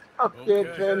 Okay,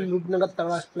 train लूटने का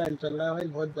तगड़ा plan चल रहा है भाई,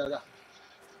 बहुत ज़्यादा।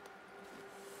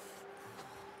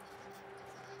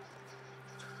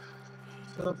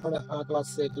 तो थोड़ा हाथ वाथ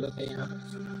सेक लेते हैं यहाँ।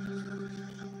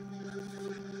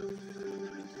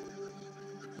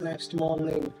 Next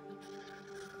morning,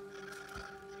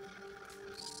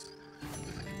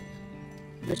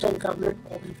 मिशन कंप्लीट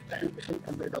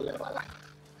हो गया वाला।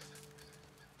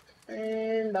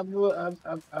 एंड अब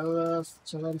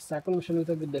चलो सेकंड मिशन में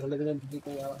तो देख लेते हैं ठीक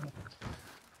हो गया।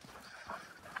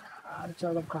 यार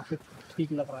चलो काफी ठीक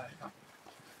लग रहा है।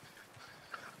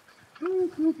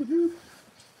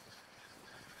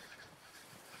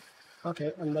 ओके,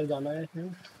 अंदर जाना है।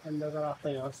 अंदर का रास्ता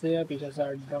यहाँ से है, पीछे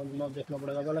साइड डाउन देखना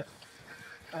पड़ेगा पहले।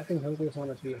 आई थिंक हमको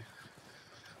सोना चाहिए।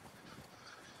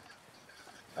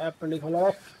 ऐप नहीं खोला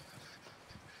है,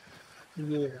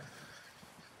 ये है।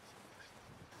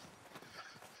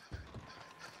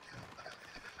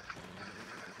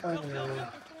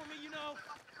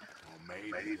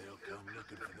 Maybe they'll come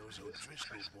looking for those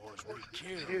O'Driscoll boys we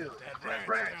killed at that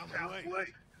ranch down the way.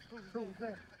 Who's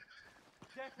that?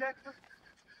 That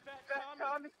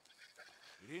Tommy?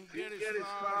 He didn't get as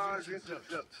far as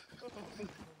introduction.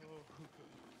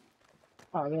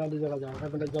 आगे वाली जगह जाना है,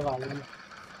 पहले जगह आ गई।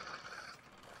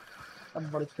 अब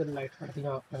बड़ी सी लाइट पड़ती है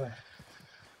यहाँ पे।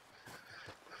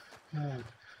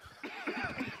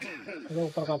 अरे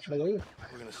ऊपर कहाँ चढ़ गई?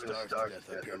 We're gonna start death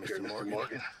up here, Mr.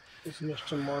 Morgan. इस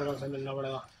मिस्टर मॉर्गन से मिलना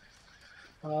पड़ेगा।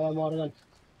 हाँ Morgan.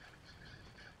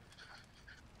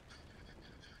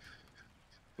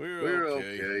 We're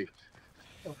okay.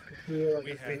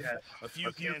 We had A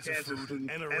few cans of food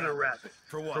and a rabbit.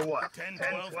 For what? 10,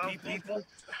 12 people?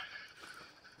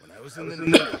 When I was in the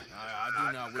Navy, I do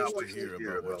not wish to hear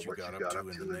about what you got up to in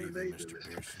the Navy, Mr.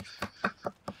 Pearson.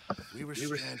 We were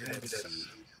stranded at sea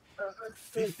for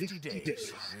 50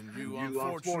 days, and you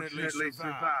unfortunately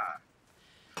survived.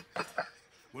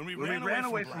 When we ran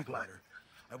away from Blackwater,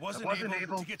 I wasn't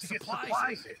able to get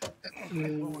supplies in.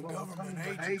 Well, when government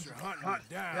agents are hunting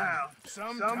you down,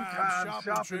 sometimes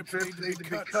shopping trips need to be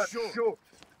cut short.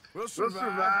 We'll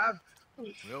survive.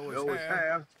 We always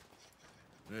have.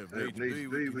 If needs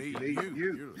be, we can eat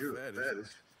you. You're the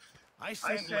fattest. I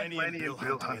sent Lenny and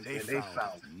Bill hunting, and they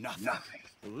found nothing.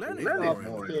 Lenny's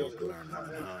more able to learn how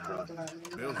to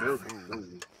hunt. Bill's a fool.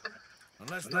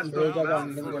 Unless those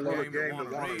dogs for a game that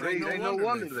want to raid, ain't no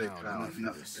wonder they found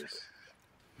nothing.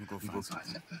 We'll go find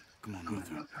something. Come on,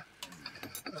 Moniter.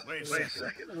 Wait a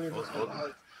second.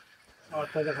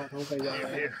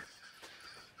 Here.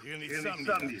 You're gonna need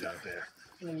something out there.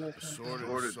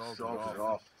 Sorted, salted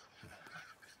off.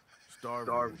 Starved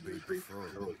will be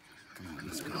preferred. Come on,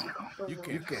 let's go. You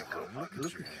can't go. Look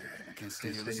at your hair. I can't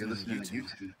stay here listening to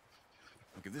YouTube.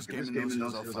 Look, if this game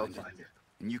knows I'll find it.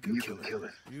 And you can kill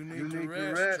it. You need to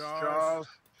rest, Charles.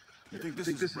 You think this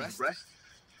is rest?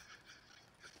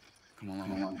 Come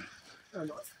on.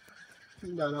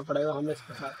 जाना पड़ेगा हमें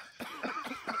इसके साथ.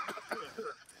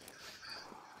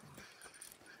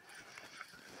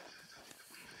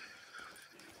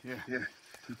 Here.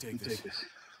 You take this.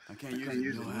 I can't use it.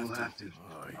 You'll have to.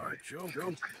 Oh, you're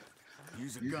joking.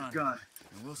 Use a gun.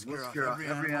 And we'll scare off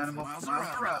every animal miles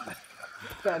around.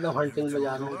 पहले hunting में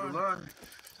जाना.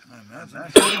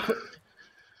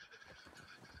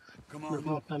 Come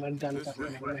on. हमें gun का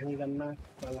नहीं करना.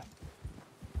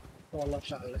 चलो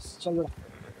चार्ल्स चलो.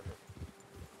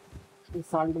 इस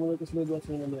साल तो मुझे किसने दिया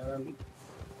सीन में यार.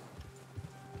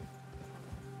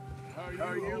 How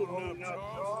are you holding up,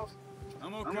 Charles?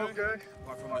 I'm okay.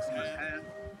 Apart from this hand.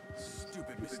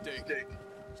 Stupid mistake.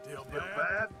 Still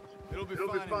bad? It'll be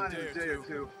fine in a day or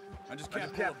two. I just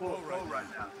can't pull a bow right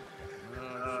now.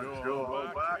 Sure,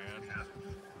 I can.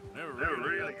 Never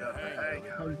really got the hang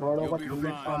of it. You'll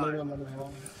be fine.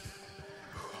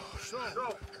 So,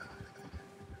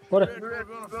 What? we're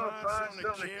gonna find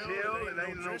something to kill that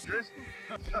ain't no driscoll.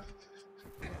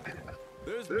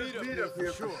 There's meat up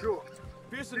here for sure.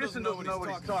 Pearson doesn't know what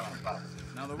he's talking about.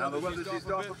 Now the weather's eased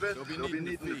off a bit, they'll be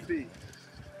needing to feed.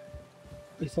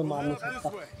 इसे मारने This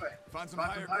way. Find some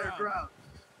higher ground.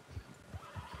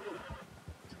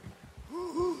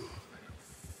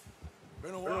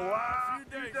 Been a while, a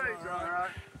few days, all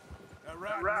right. That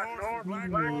right north,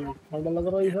 Blackwater. ठंडा लग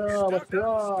रही है बच्चा.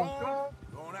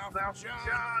 Going out for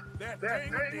John. That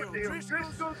thing with the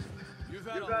Driscolls. You've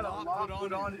had a lot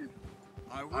put on you.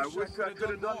 I wish I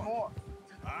could have done more.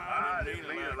 I didn't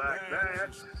mean it like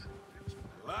that.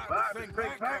 Like to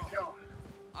think back on.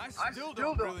 I still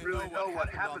don't really know what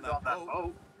happened on that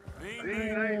boat.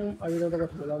 अभी तो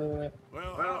कुछ बोला नहीं मैंने.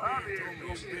 Well, I mean,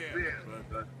 it's been,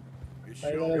 but you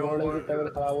भाई sure मेरे घोड़े की तबीयत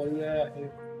खराब हो रही है.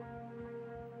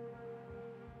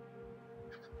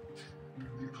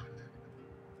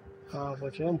 हाँ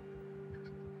पहुँचे हम.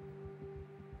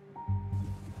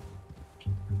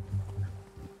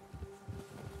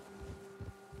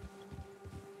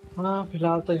 हाँ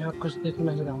फिलहाल तो यहाँ कुछ दिख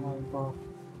नहीं रहा हमको.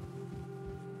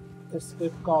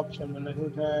 स्किप का ऑप्शन में नहीं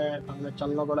है. हमें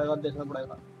चलना पड़ेगा, देखना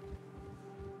पड़ेगा.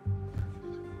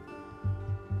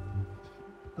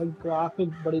 ग्राफिक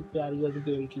बड़ी प्यारी है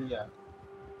गेम की यार.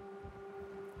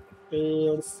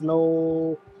 पेड़, स्नो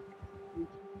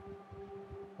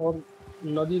और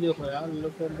नदी देखो यार.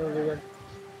 Look at the river.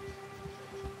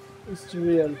 It's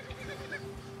real.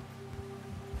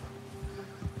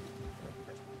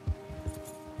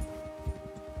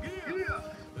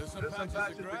 There's some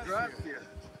patches of grass here.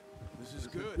 This is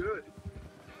good.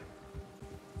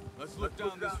 Let's look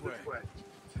down this way.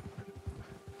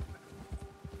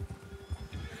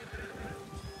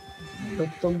 The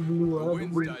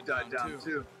wind died down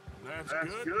too.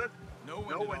 That's good. No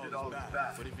wind at all is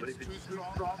bad. But if it's too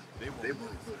strong, they won't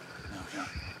move. Now,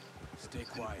 stay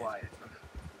quiet.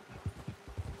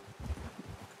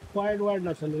 Quiet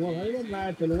ना चलूँगा भाई.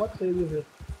 मैं चलूँगा तेजी से.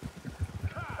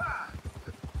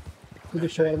 तुझे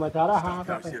शहर मचा रहा. हाँ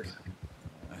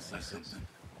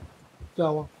क्या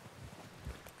हुआ?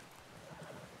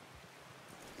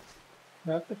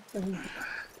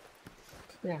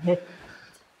 क्या है?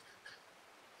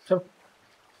 चल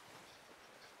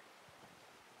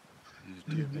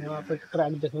यहाँ पे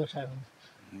ट्रैक देखना शायद.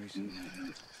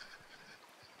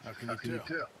 How can you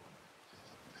tell?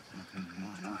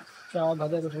 क्या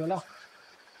गधे कुछ मिला?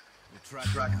 We'll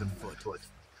track them foot.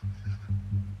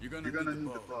 You're gonna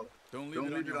need the bow. Don't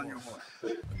leave it on your horse. A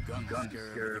gun will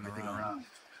scare everything around.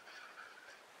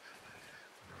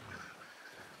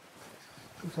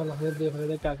 चलो फिर देख रहे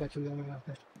थे क्या क्या चीज़ें हैं यहाँ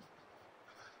पे.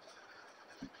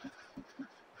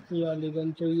 ये वाली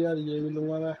गन चाहिए यार. ये भी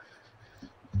लूँगा मैं.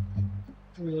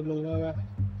 ये लूँगा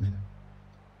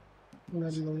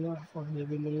मैं लूँगा और ये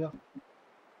भी लूँगा.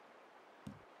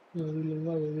 ये भी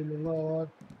लूंगा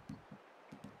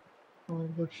और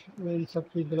कुछ मेरी सब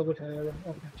चीज दिलो कुछ आएगा।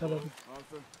 ओके चलो जी।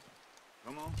 Arthur,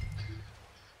 come on.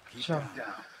 Keep अच्छा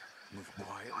down. Move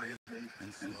quietly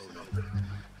and slowly.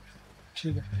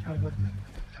 ठीक है अब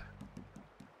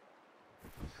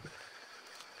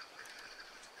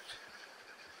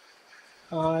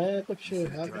आए कुछ है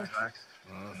क्या? I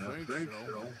think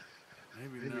so.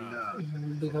 Maybe not.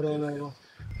 दिख रहा है मेरे को।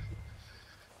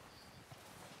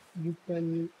 यू कैन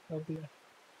अभी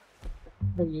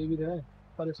तो ये भी है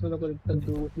पर इसमें तो कोई दिक्कत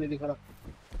दूर नहीं दिख रहा।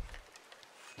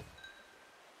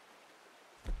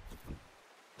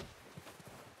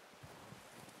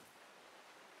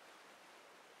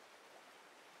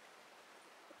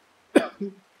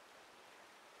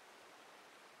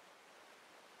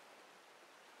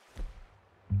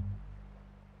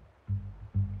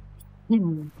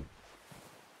 Run.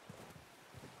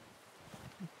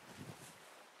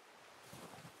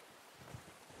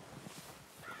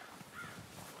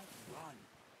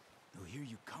 They'll hear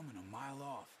you coming a mile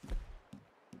off.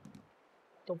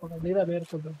 तो पकड़ नहीं रहा मेरे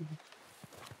को तो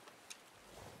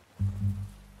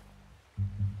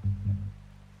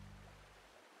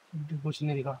कुछ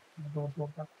नहीं दिखा दूर दूर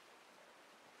तक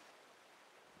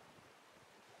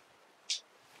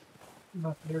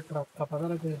बस ये ट्रक का पता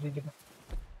ना किस चीज का।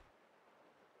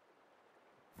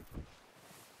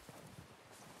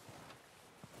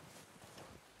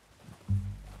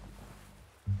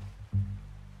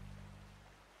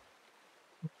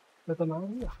 मैं तो नाम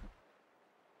लिया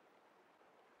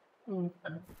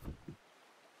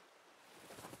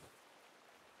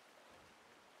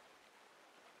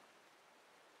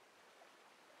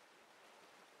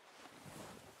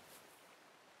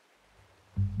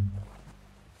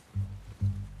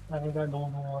पानी का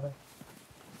ढूंढ हो रहा है।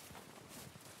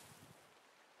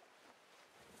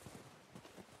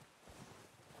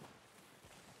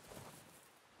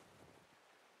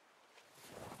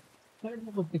 साइड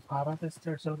में कुछ दिखा रहा था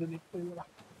स्टेट चल के देखते हैं जरा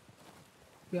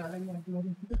क्या आएंगे हमारे।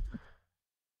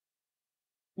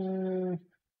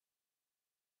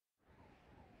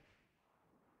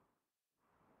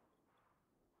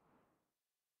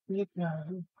 ये क्या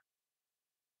है?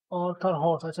 ऑर्थर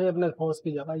हॉर्स अच्छा ये अपने हॉर्स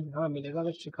की जगह यहाँ मिलेगा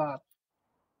तो शिकार।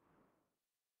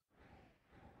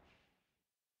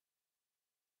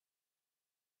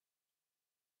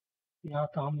 यहाँ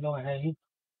तो हम लोग हैं ही।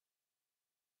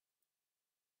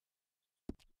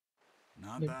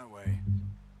 Not that way.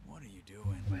 What are you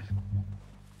doing?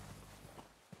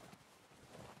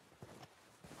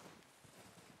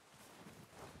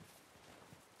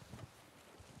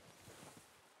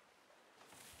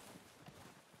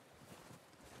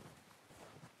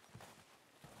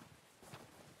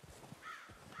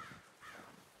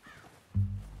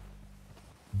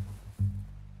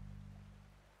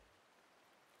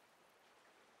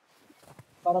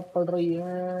 बर्फ पड़ रही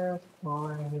है।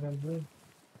 हाँ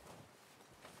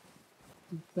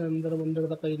इसके अंदर मंदिर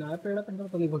तो कहीं ना है पेड़ के अंदर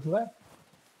तो नहीं घुस हुआ है।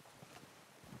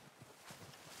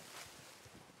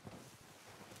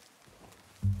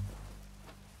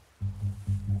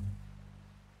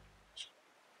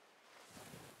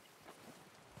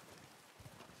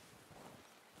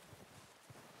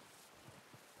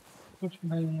 कुछ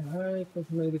नहीं है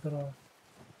कुछ नहीं दिख रहा।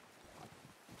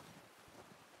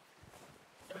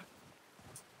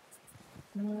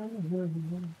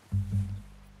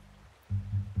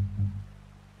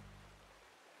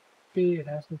 पेड़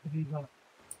है सुखरी का।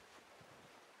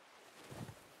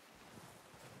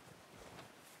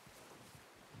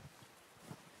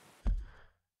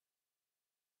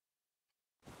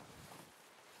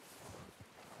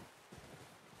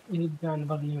 एक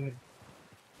जानवर नहीं है।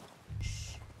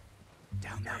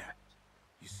 Down there.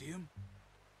 You see him?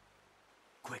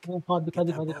 Quick. वो हाँ दिखा Get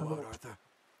दिखा that दिखा bow out, दिखा। Arthur.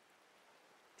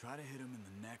 Try to hit him in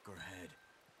the neck or head.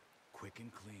 Quick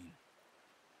and clean.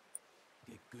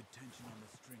 Get good tension on the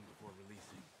string before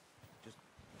releasing. Just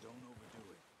don't overdo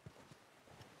it.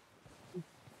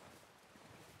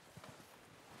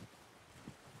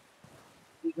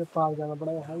 ठीक है पार जाना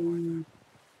पड़ेगा भाई।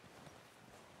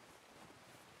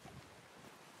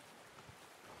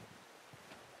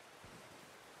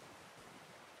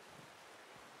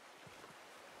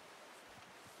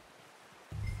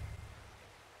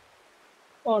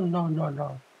 Oh no no no!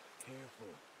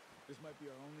 Careful. This might be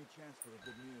our only chance for a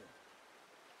good meal.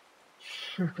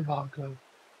 Shit भाग गया।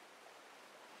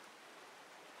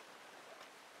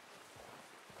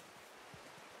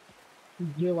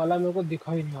 ये वाला मेरे को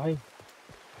दिखाई नहीं भाई।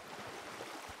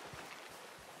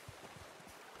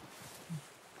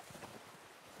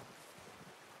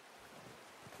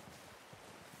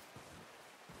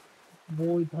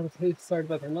 वो इधर से इस साइड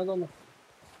पे थे ना दोनों।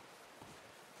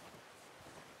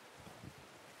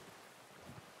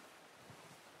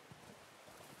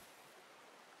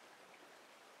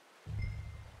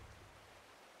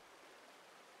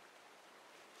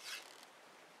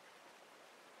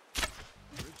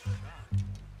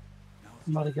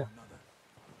 मर गया।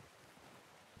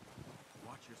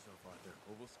 Watch yourself, Arthur,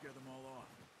 or we'll scare them all off.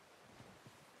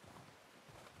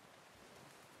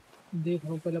 देख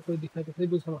रहा हूँ पहले कोई दिखाई तो सही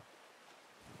दूसरा।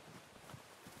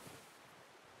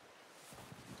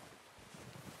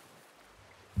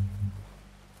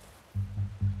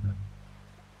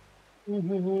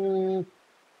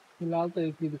 फिलहाल तो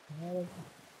एक ही दिखा रहा है।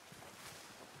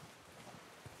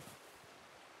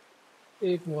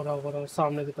 एक मोरा हो रहा है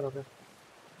सामने की तरफ है।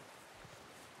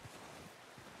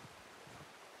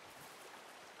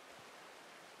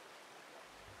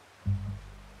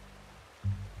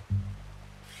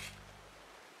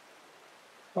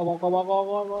 Come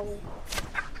on.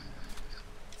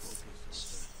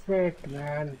 Shit,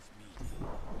 man.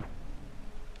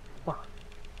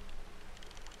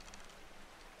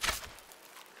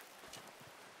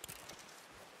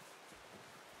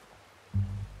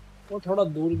 वो थोड़ा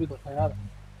दूर भी तो था यार।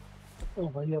 ओ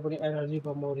भाई अपनी एनर्जी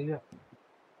कम हो रही है।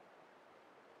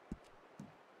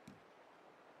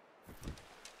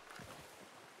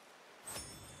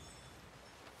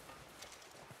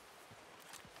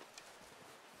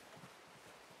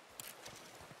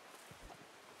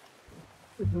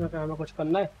 इसमें क्या हमें कुछ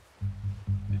करना है?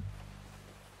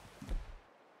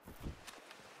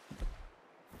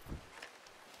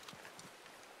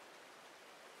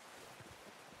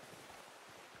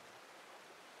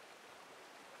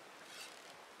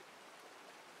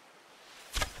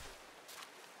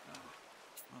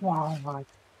 Wow,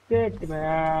 shit,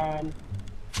 man.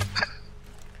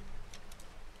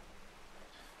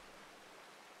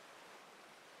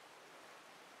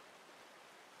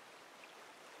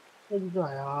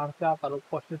 यार क्या करूँ,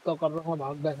 कोशिश तो कर रहा हूँ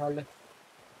भाग गए साले।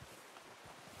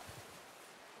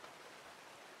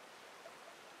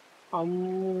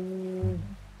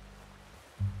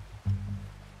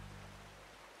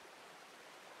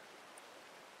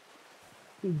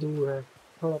 दूर है,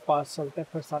 थोड़ा पास चलते हैं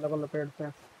फिर साले को लपेटते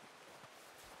हैं।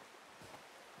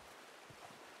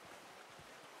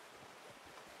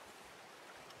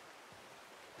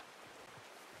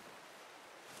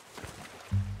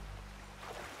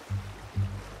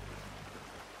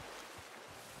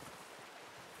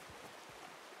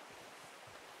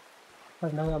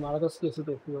 नहीं हमारा तो कैसी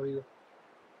देखी हो रही है।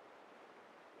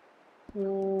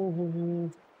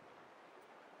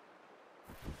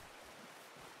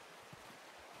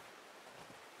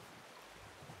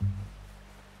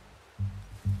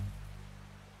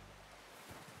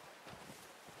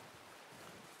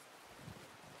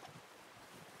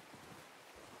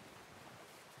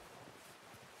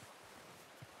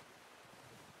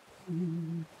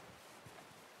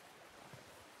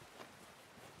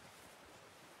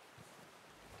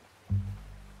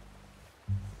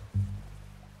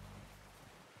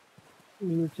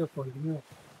 नीचे पड़ी है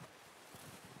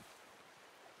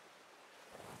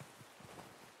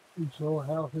जो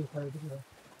है उसी साइड में।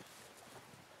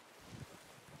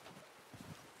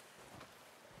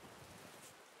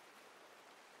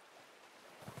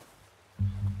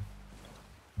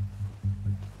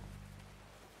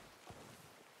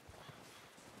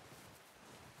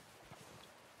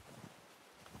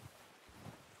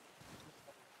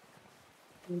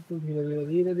 तो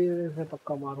धीरे से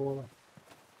पक्का मारूंगा मैं।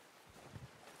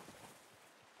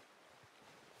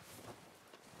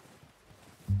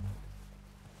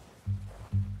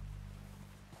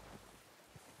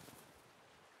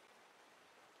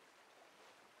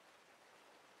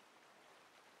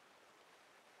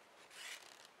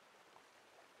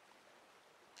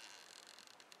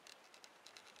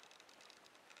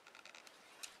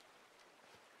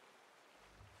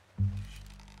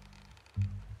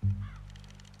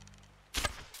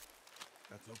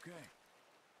 That's okay.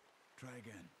 Try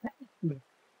again.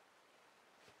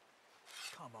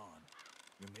 Come on.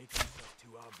 You're making yourself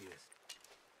too obvious.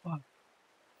 What?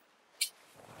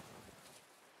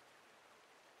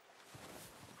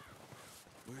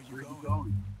 Where are you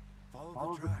going?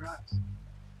 Follow the tracks.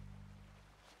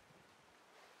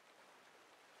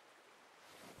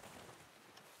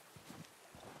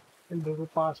 इन दोनों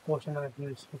पास पहुंचना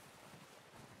है इसको।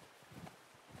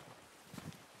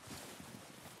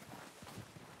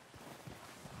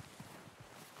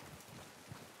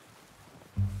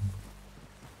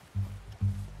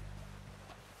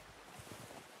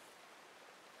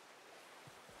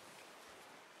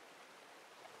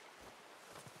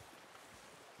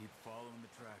 Keep following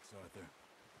the tracks, Arthur.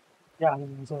 क्या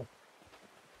है sir?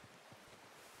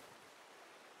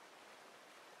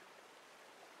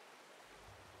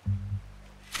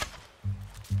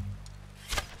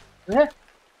 You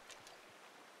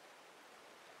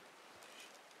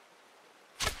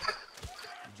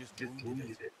just wounded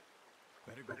it.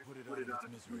 Better go put it out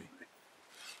of its misery.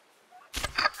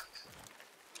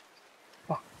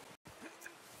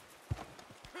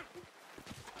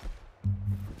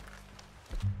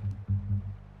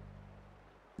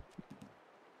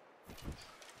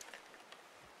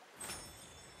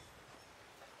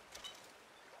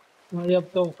 भाई अब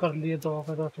तो कर लिए तो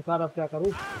फिर तो शिकार, अब क्या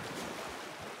करूँ?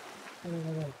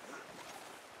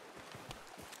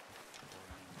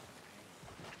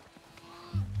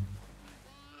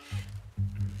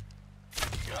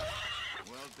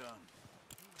 Well done.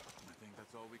 I think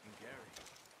that's all we can carry.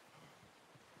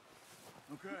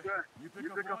 Okay, you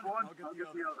pick up one, I'll get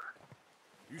the other.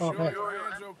 You sure your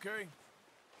hand's okay?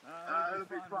 It'll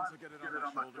be fine once I get it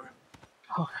on my shoulder.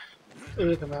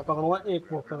 एक मैं पकड़ूंगा, एक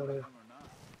वो पकड़ेगा।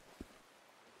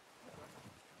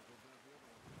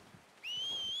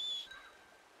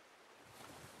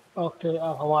 Okay,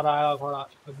 अब हमारा आया घोड़ा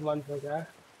बंद हो गया है।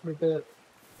 रिपेयर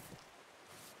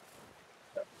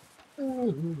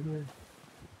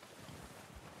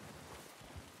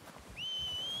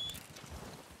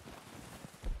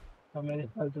मेरी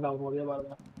हेल्थ डाउन हो रही है बार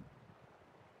बार।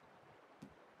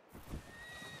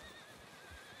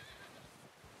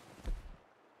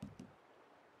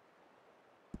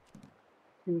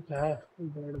 ठीक है,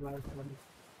 बेड बार वाली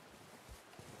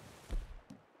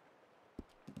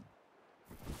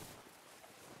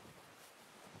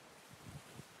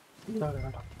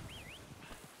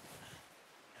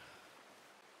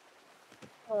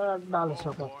डाल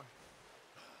सको।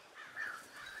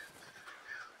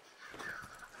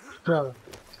 चलो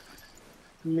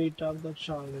meet of the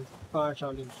challenge, 5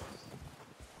 challenge.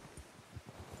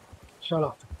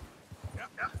 चलो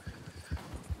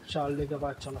चार्ली के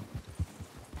बाद चलो।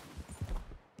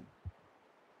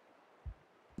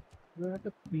 मैं तो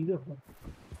पीले हूँ।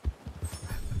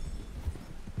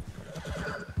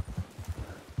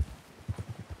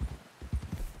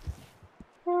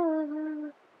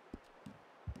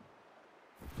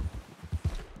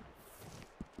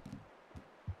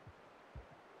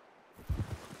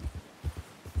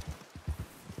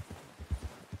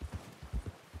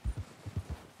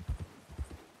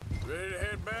 Ready to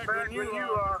head back when you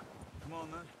are. Come on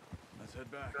then, let's head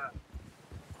back.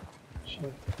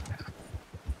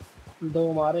 दो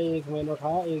मारे, एक मैंने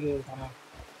उठाया, एक ये उठाया।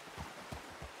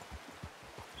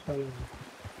 चलो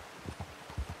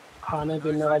खाने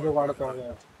पीने का जुगाड़ तो हो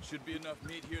गया। Should be enough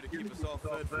meat here to keep us all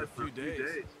fed for a few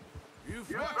days. You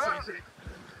watch it.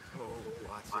 Oh,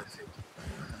 watch it.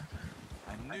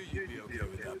 I knew you'd be okay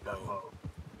with that bow.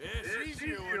 It's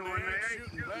easier when they ain't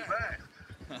shooting back.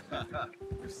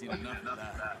 We've seen enough of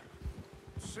that.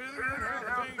 Considering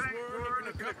how things were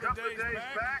looking a couple of days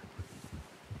back,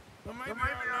 well, maybe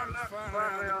our luck's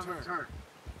finally on the turn.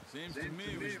 Seems to me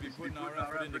we should be putting our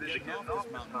effort into getting off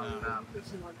this mountain now.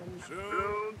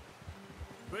 Soon.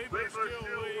 People are still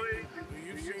weak.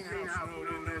 You've seen how snowed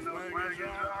in those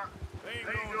wagons are. They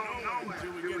ain't gonna know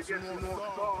until we get some more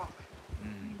thaw.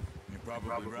 You're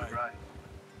probably right.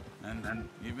 And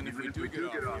even if we do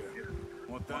get off here,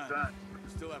 what then? We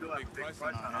still have a big price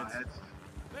on our heads.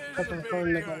 There's a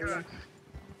big contract.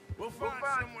 We'll find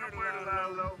somewhere to lie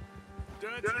low.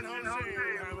 Dutch and Jose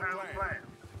will have a plan.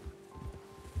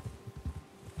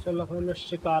 चलो हमने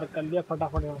शिकार कर लिया,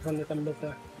 फटाफट यहाँ से निकल लेते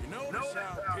हैं। You notice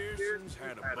how Pearson's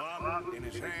had a bottle in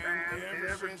his hand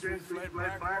ever since we fled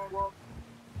Blackwall?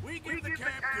 We give the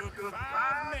camp cook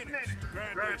 5 minutes to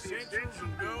grab the essentials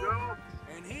and go,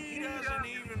 and he doesn't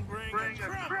even bring a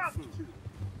crumb of food.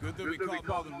 Good that we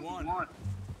caught more than one.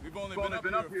 We've only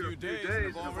been up here a few days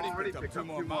and have already picked up 2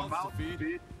 more mouths to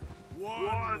feed.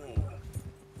 One more.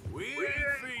 We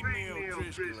ain't feeding Neil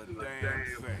Driscoll a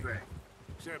damn thing.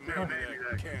 Except maybe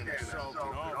that can of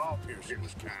salted offal Pearson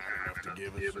was kind enough to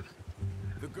give us.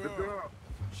 The girl,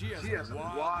 she has a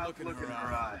wild look in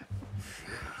her eye.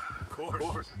 Of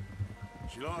course.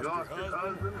 She lost her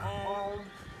husband, home,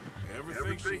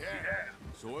 everything she had.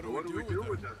 So what do we do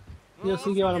with her? ये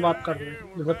उसी की वाली बात कर रहे हैं,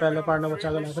 जैसे पहले पार्ट में बचा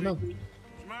के लाया था ना। She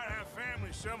might have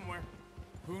family somewhere.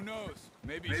 Who knows?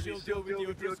 Maybe she'll deal with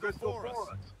you Driscoll for us.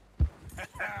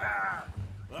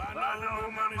 Well, I know no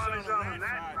money's on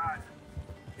that side.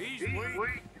 He's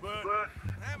weak, but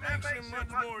that makes him much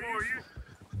more useful.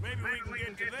 Maybe we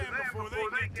can get to them before they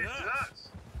get to us.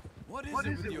 What is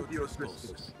it with your Driscolls?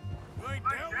 You ain't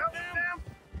dealt with them?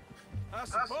 I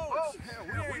suppose.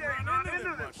 Hell, we ain't run into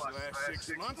them much the last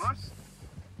 6 months.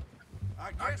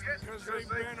 I guess because they've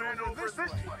been over this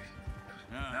way.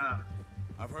 Yeah.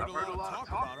 I've heard a lot of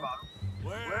talk about them.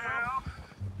 Well,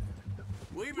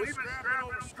 we've been scrapping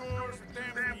over scores with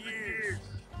them for years.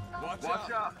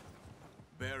 Watch out.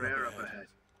 Bear up ahead.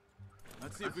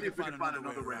 Let's see if we can find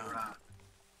another way around.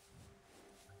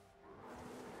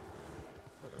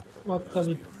 What the?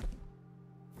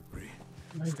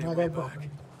 Stay way back.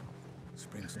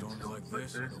 Spring storms like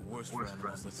this are the worst for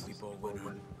animals that sleep all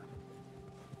winter.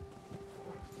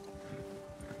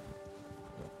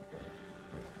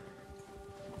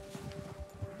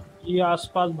 ये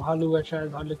आसपास भालू है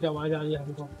शायद, भालू की आवाज आ रही है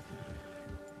हमको।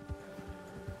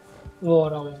 वो हो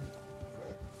रहा है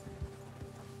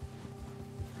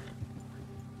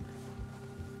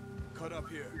Cut up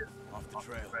here, off the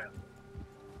trail.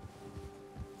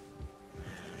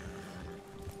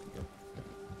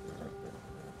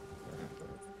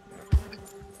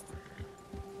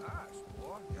 Nice,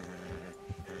 boy.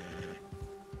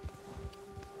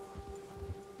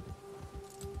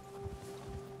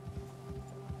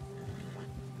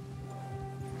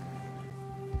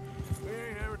 We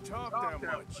ain't ever talked that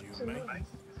much, you and me.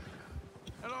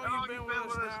 How long you been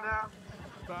with us now?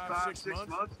 5, 6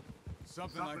 months?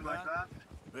 Something like that.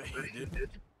 But he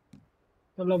didn't.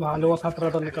 चलो भालू का खतरा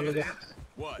तो निकल गया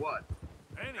What?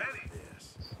 Any of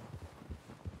this.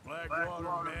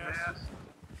 Blackwater mess.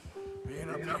 Being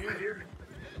up here.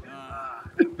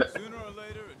 Sooner or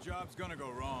later, a job's gonna go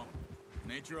wrong.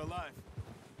 Nature of life.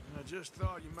 I just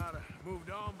thought you might have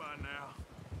moved on by now.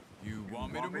 You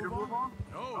want me to move on?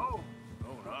 No.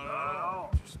 No, not at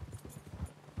all. Just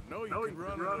know you can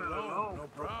run it alone. No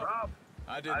problem.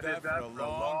 I did that for a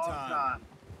long time.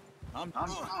 I'm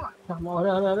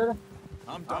अरे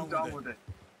I'm done with it.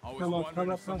 Always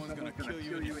wondering if someone's gonna kill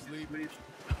you in your sleep.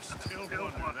 Still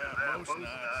wonder that most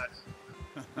nights.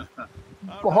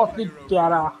 बहुत ही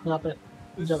प्यारा यहाँ पे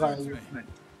जगह है ये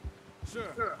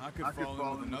Sure, I could fall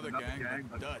in with another gang,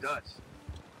 but Dutch.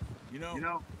 You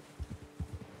know,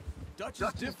 Dutch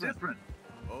is different.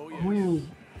 Oh, yeah.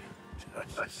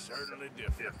 That's certainly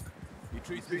different. He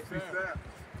treats me fair.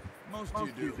 Most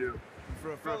you do.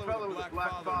 For a fellow with a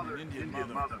black father and an Indian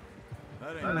mother,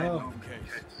 that ain't no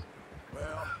case.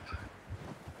 Well,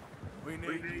 we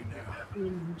need you now.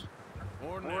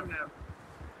 More than ever.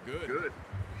 Good.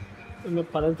 मैं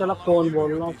पता चला कौन बोल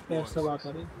रहा हूँ कैसे बात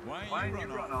करें Why ain't you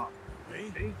run off? Me?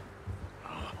 20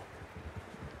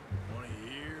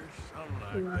 years,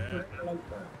 something like that.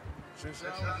 Since I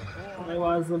was a boy.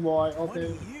 I was a boy, okay.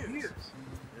 20 years.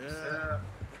 Yeah.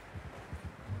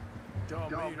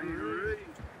 Don't be rude.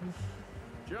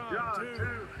 John,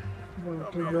 too. Probably a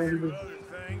few other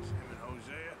things, him and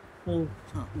Hosea.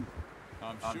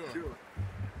 I'm sure.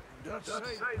 Dutch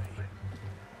saved me.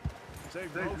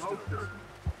 Saved most of us.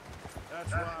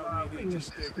 That's why we need to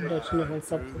stick Dutch together never through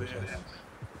accepted this.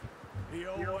 He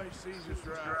always sees us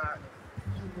right.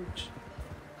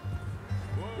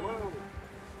 Whoa.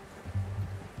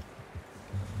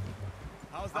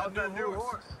 How's that new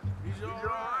horse? He's all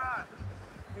right.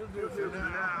 He'll do it for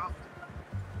now.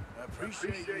 I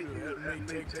appreciate you letting me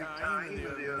take time the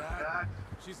other night.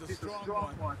 She's a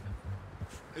strong one.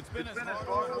 It's been as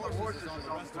hard on the horses as on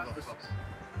the rest of us.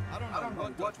 I don't know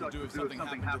what Dutch would do if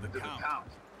something happened to the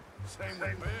Count. Same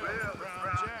with Bill,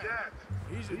 Brown Jack.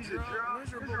 He's a drunk,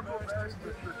 miserable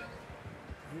bastard, but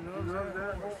he knows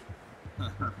that horse.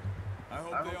 I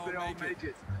hope they all make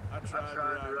it. I tried to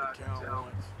ride the Count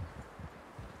once.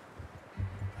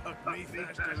 Hucked me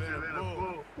faster than a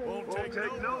bull. Won't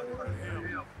take no from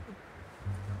him.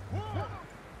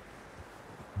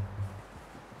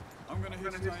 I'm gonna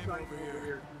hit time over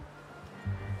here.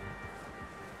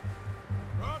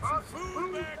 Brought some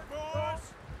food back, boys.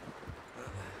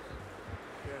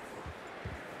 Careful.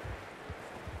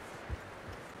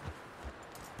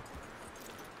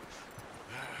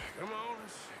 Come on,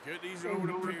 let's get these over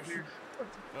to Pearson.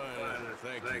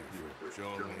 Thank you for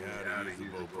showing me how to use the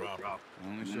bow properly. I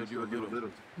only showed you a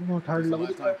little. बहुत hard लग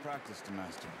Last रहा है time practice to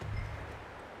master.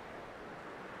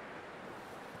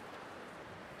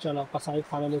 चलो कसाई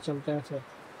खाने ले चलते हैं फिर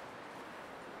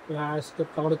यहाँ इसके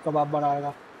तगड़े कबाब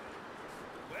बनाएगा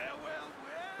Well.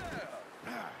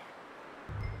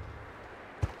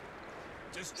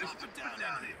 Just drop it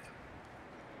down here.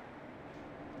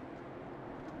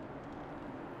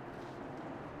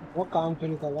 वो काम क्यों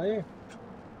नहीं कर रहा है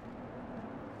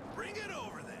Bring it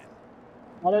over then.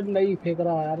 अरे नहीं फेंक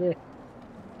रहा है अरे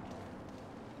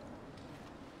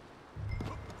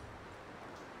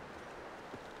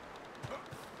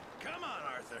Come on,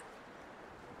 Arthur.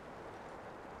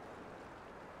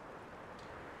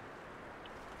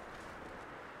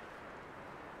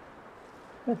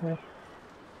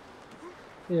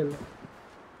 ये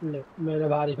ले मेरे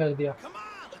भारी फेंक दिया Come on,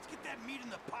 let's get that meat in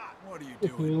the pot. What are you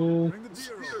doing? Bring the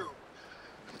beer over.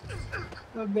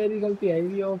 अब मेरी गलती है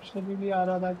ये ऑप्शन ही नहीं आ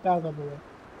रहा था क्या करूँगा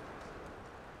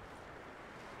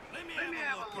Let me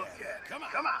have a look at it. Come on,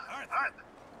 Arthur.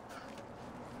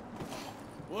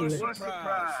 What a What a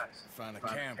surprise. Find a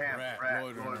camp rat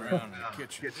loitering around in the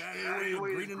kitchen. Is that any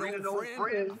way of greeting an old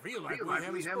friend? I feel like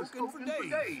we haven't spoken for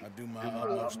days. I do my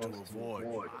utmost to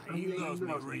avoid. He loves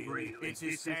me real. It's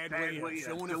his sad way of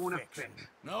showing affection.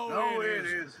 No, it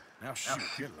is. Now shoot,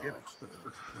 get lost.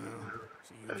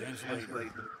 See you gents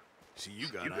later. See, you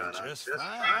got on just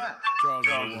fine. Charles,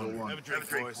 have a drink,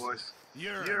 boys.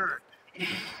 You're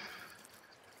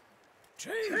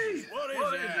Jesus, what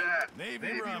is that?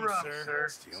 Navy rum, sir.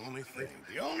 It's the only thing.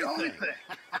 The only thing.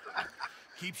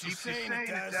 Keeps you sane,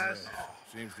 it does.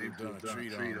 Seems they've done a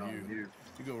treat on you.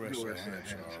 You go rest your hand,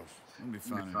 Charles. You'll be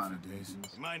fine in a few days.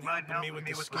 You mind helping me with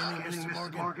the skinning,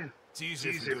 Mr. Morgan? It's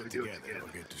easier if we do it together.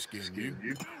 I'll get to skin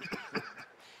you.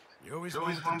 You always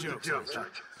want the jokes, don't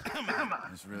you? Come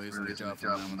on. This really isn't the job for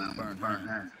them with a burnt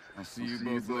hand. I'll see you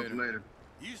both later.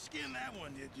 You skinned that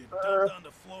one, did you? Dumped on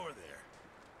the floor there.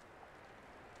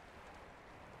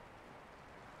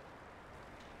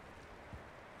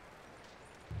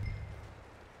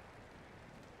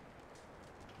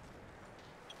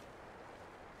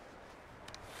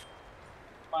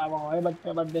 भाई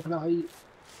बच्चे बस देखना भाई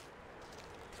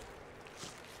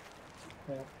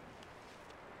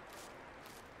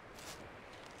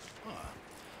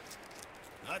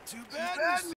Not too bad,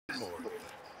 Mr. Morgan.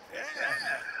 Yeah.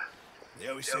 They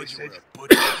always said you were a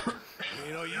butcher.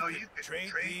 You know, you could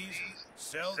trade these,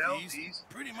 sell these,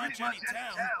 pretty much any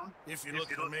town, if you're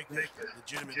looking to make a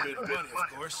legitimate bit of money, of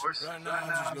course. Right now,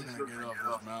 I'm just looking to get off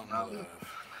this mountain alive.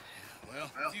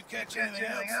 Well, if you catch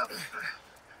anything else,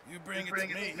 you bring it to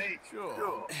me.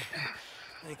 Sure.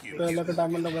 Thank you.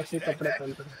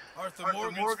 Arthur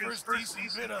Morgan's first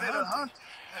decent bit of hunting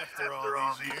after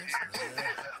all these years.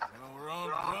 Well, we're on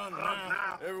the run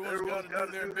now. Everyone's got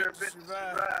to do their bit to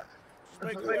survive. Just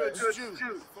make a good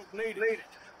stew. Folk need it.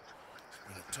 It's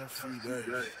been a tough few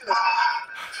days.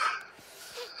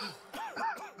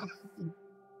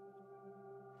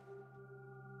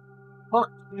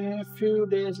 A few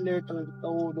days later,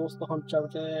 तो दोस्तों हम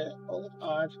चलते हैं और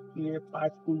आज ये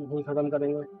part 2 ही खत्म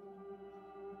करेंगे।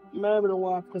 मैं मिलूंगा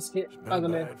आपको इसके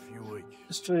अगले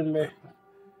स्ट्रीम में।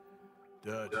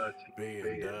 Dutch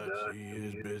being Dutch, he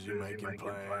is busy making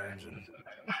plans, and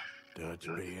Dutch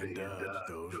being Dutch,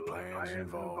 those plans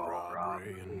involve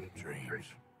robbery and dreams.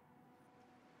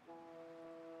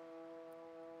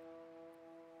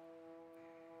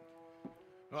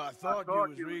 Well, I thought you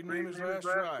was reading him his last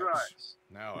rites.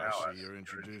 Now I see you're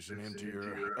introducing him to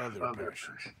your other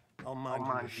passion. I'll mind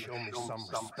you to show me some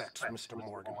respect, Mr.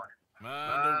 Morgan.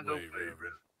 Mind away,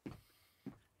 Reverend.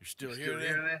 You're still here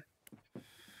then?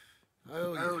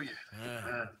 Oh,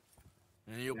 yeah.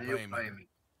 And you'll pay me.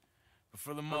 But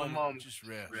for the moment, just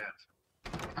rest.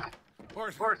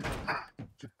 Horse.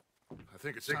 I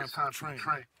think it's time for the train.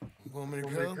 You want me to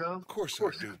go? Of course I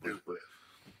do, but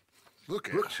look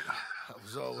at you. I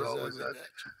was always ugly.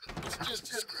 It's just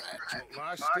a scratch.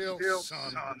 Lie still,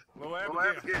 son. Low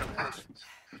Abigail.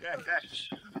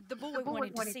 The boy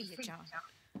wanted to see you, John.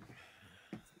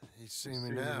 He's seen me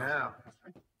now.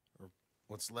 Or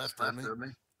what's left of me.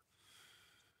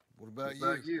 What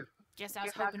about you? Guess I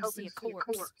was hoping to see a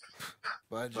corpse.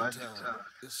 Bide your time.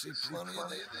 You'll see plenty of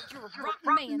that. You're a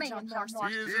rotten man, John Marston.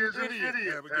 He is an idiot,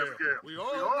 Abigail. We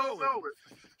all know it.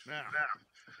 Now,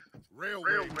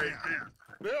 railway man.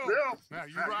 Bill, now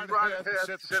you ride ahead and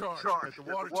set the charge at the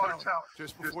water tower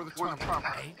just before the tunnel.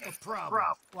 Ain't a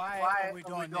problem. Why are we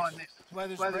doing this?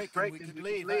 Weather's breaking, we could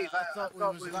leave. I thought we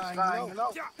was lying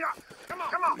low. Come on.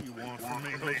 What do you want from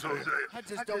me, Jose? I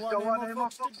just don't want any more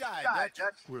folks to die.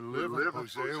 We're living,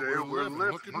 Jose. We're living.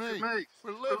 Look at me.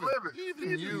 We're living.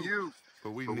 Even you.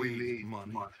 But we need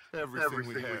money. Everything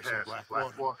we have is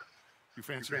Blackwater. You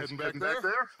fancy heading back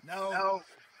there? No.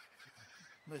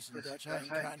 Listen, Dutch, I ain't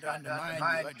trying to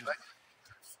undermine you.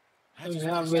 I just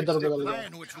had a specific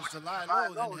plan, which was to lie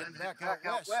low, then head back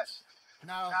out west.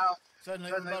 Now,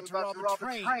 suddenly we're about to rob a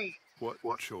train.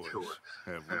 What choice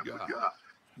have we got?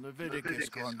 Leviticus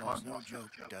Cornwall's no joke,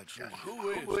 Dutch.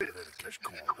 Who is Leviticus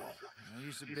Cornwall?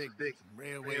 He's a big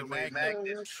railway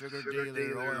magnate, sugar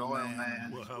dealer, oil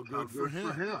man. Well, how good for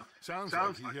him. Sounds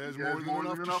like he has more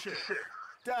than enough to share.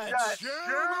 Dutch!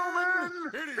 Gentlemen,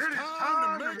 it is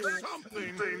time to make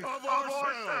something of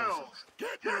ourselves.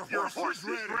 Get your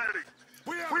horses ready.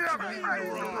 We have a train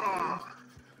to run.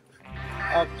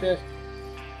 आपके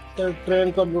train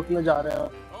को लूटने जा रहे हैं।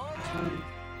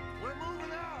 We're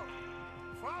moving out.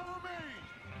 Follow me.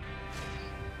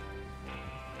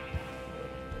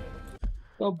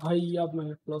 तो भाई अब मैं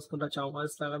क्लोज करना चाहूँगा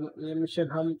इस तरह ये मिशन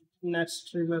हम नेक्स्ट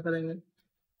स्ट्रीम में करेंगे।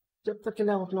 जब तक के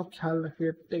लिए आप अपना ख्याल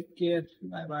रखिए। Take care.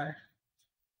 Bye bye.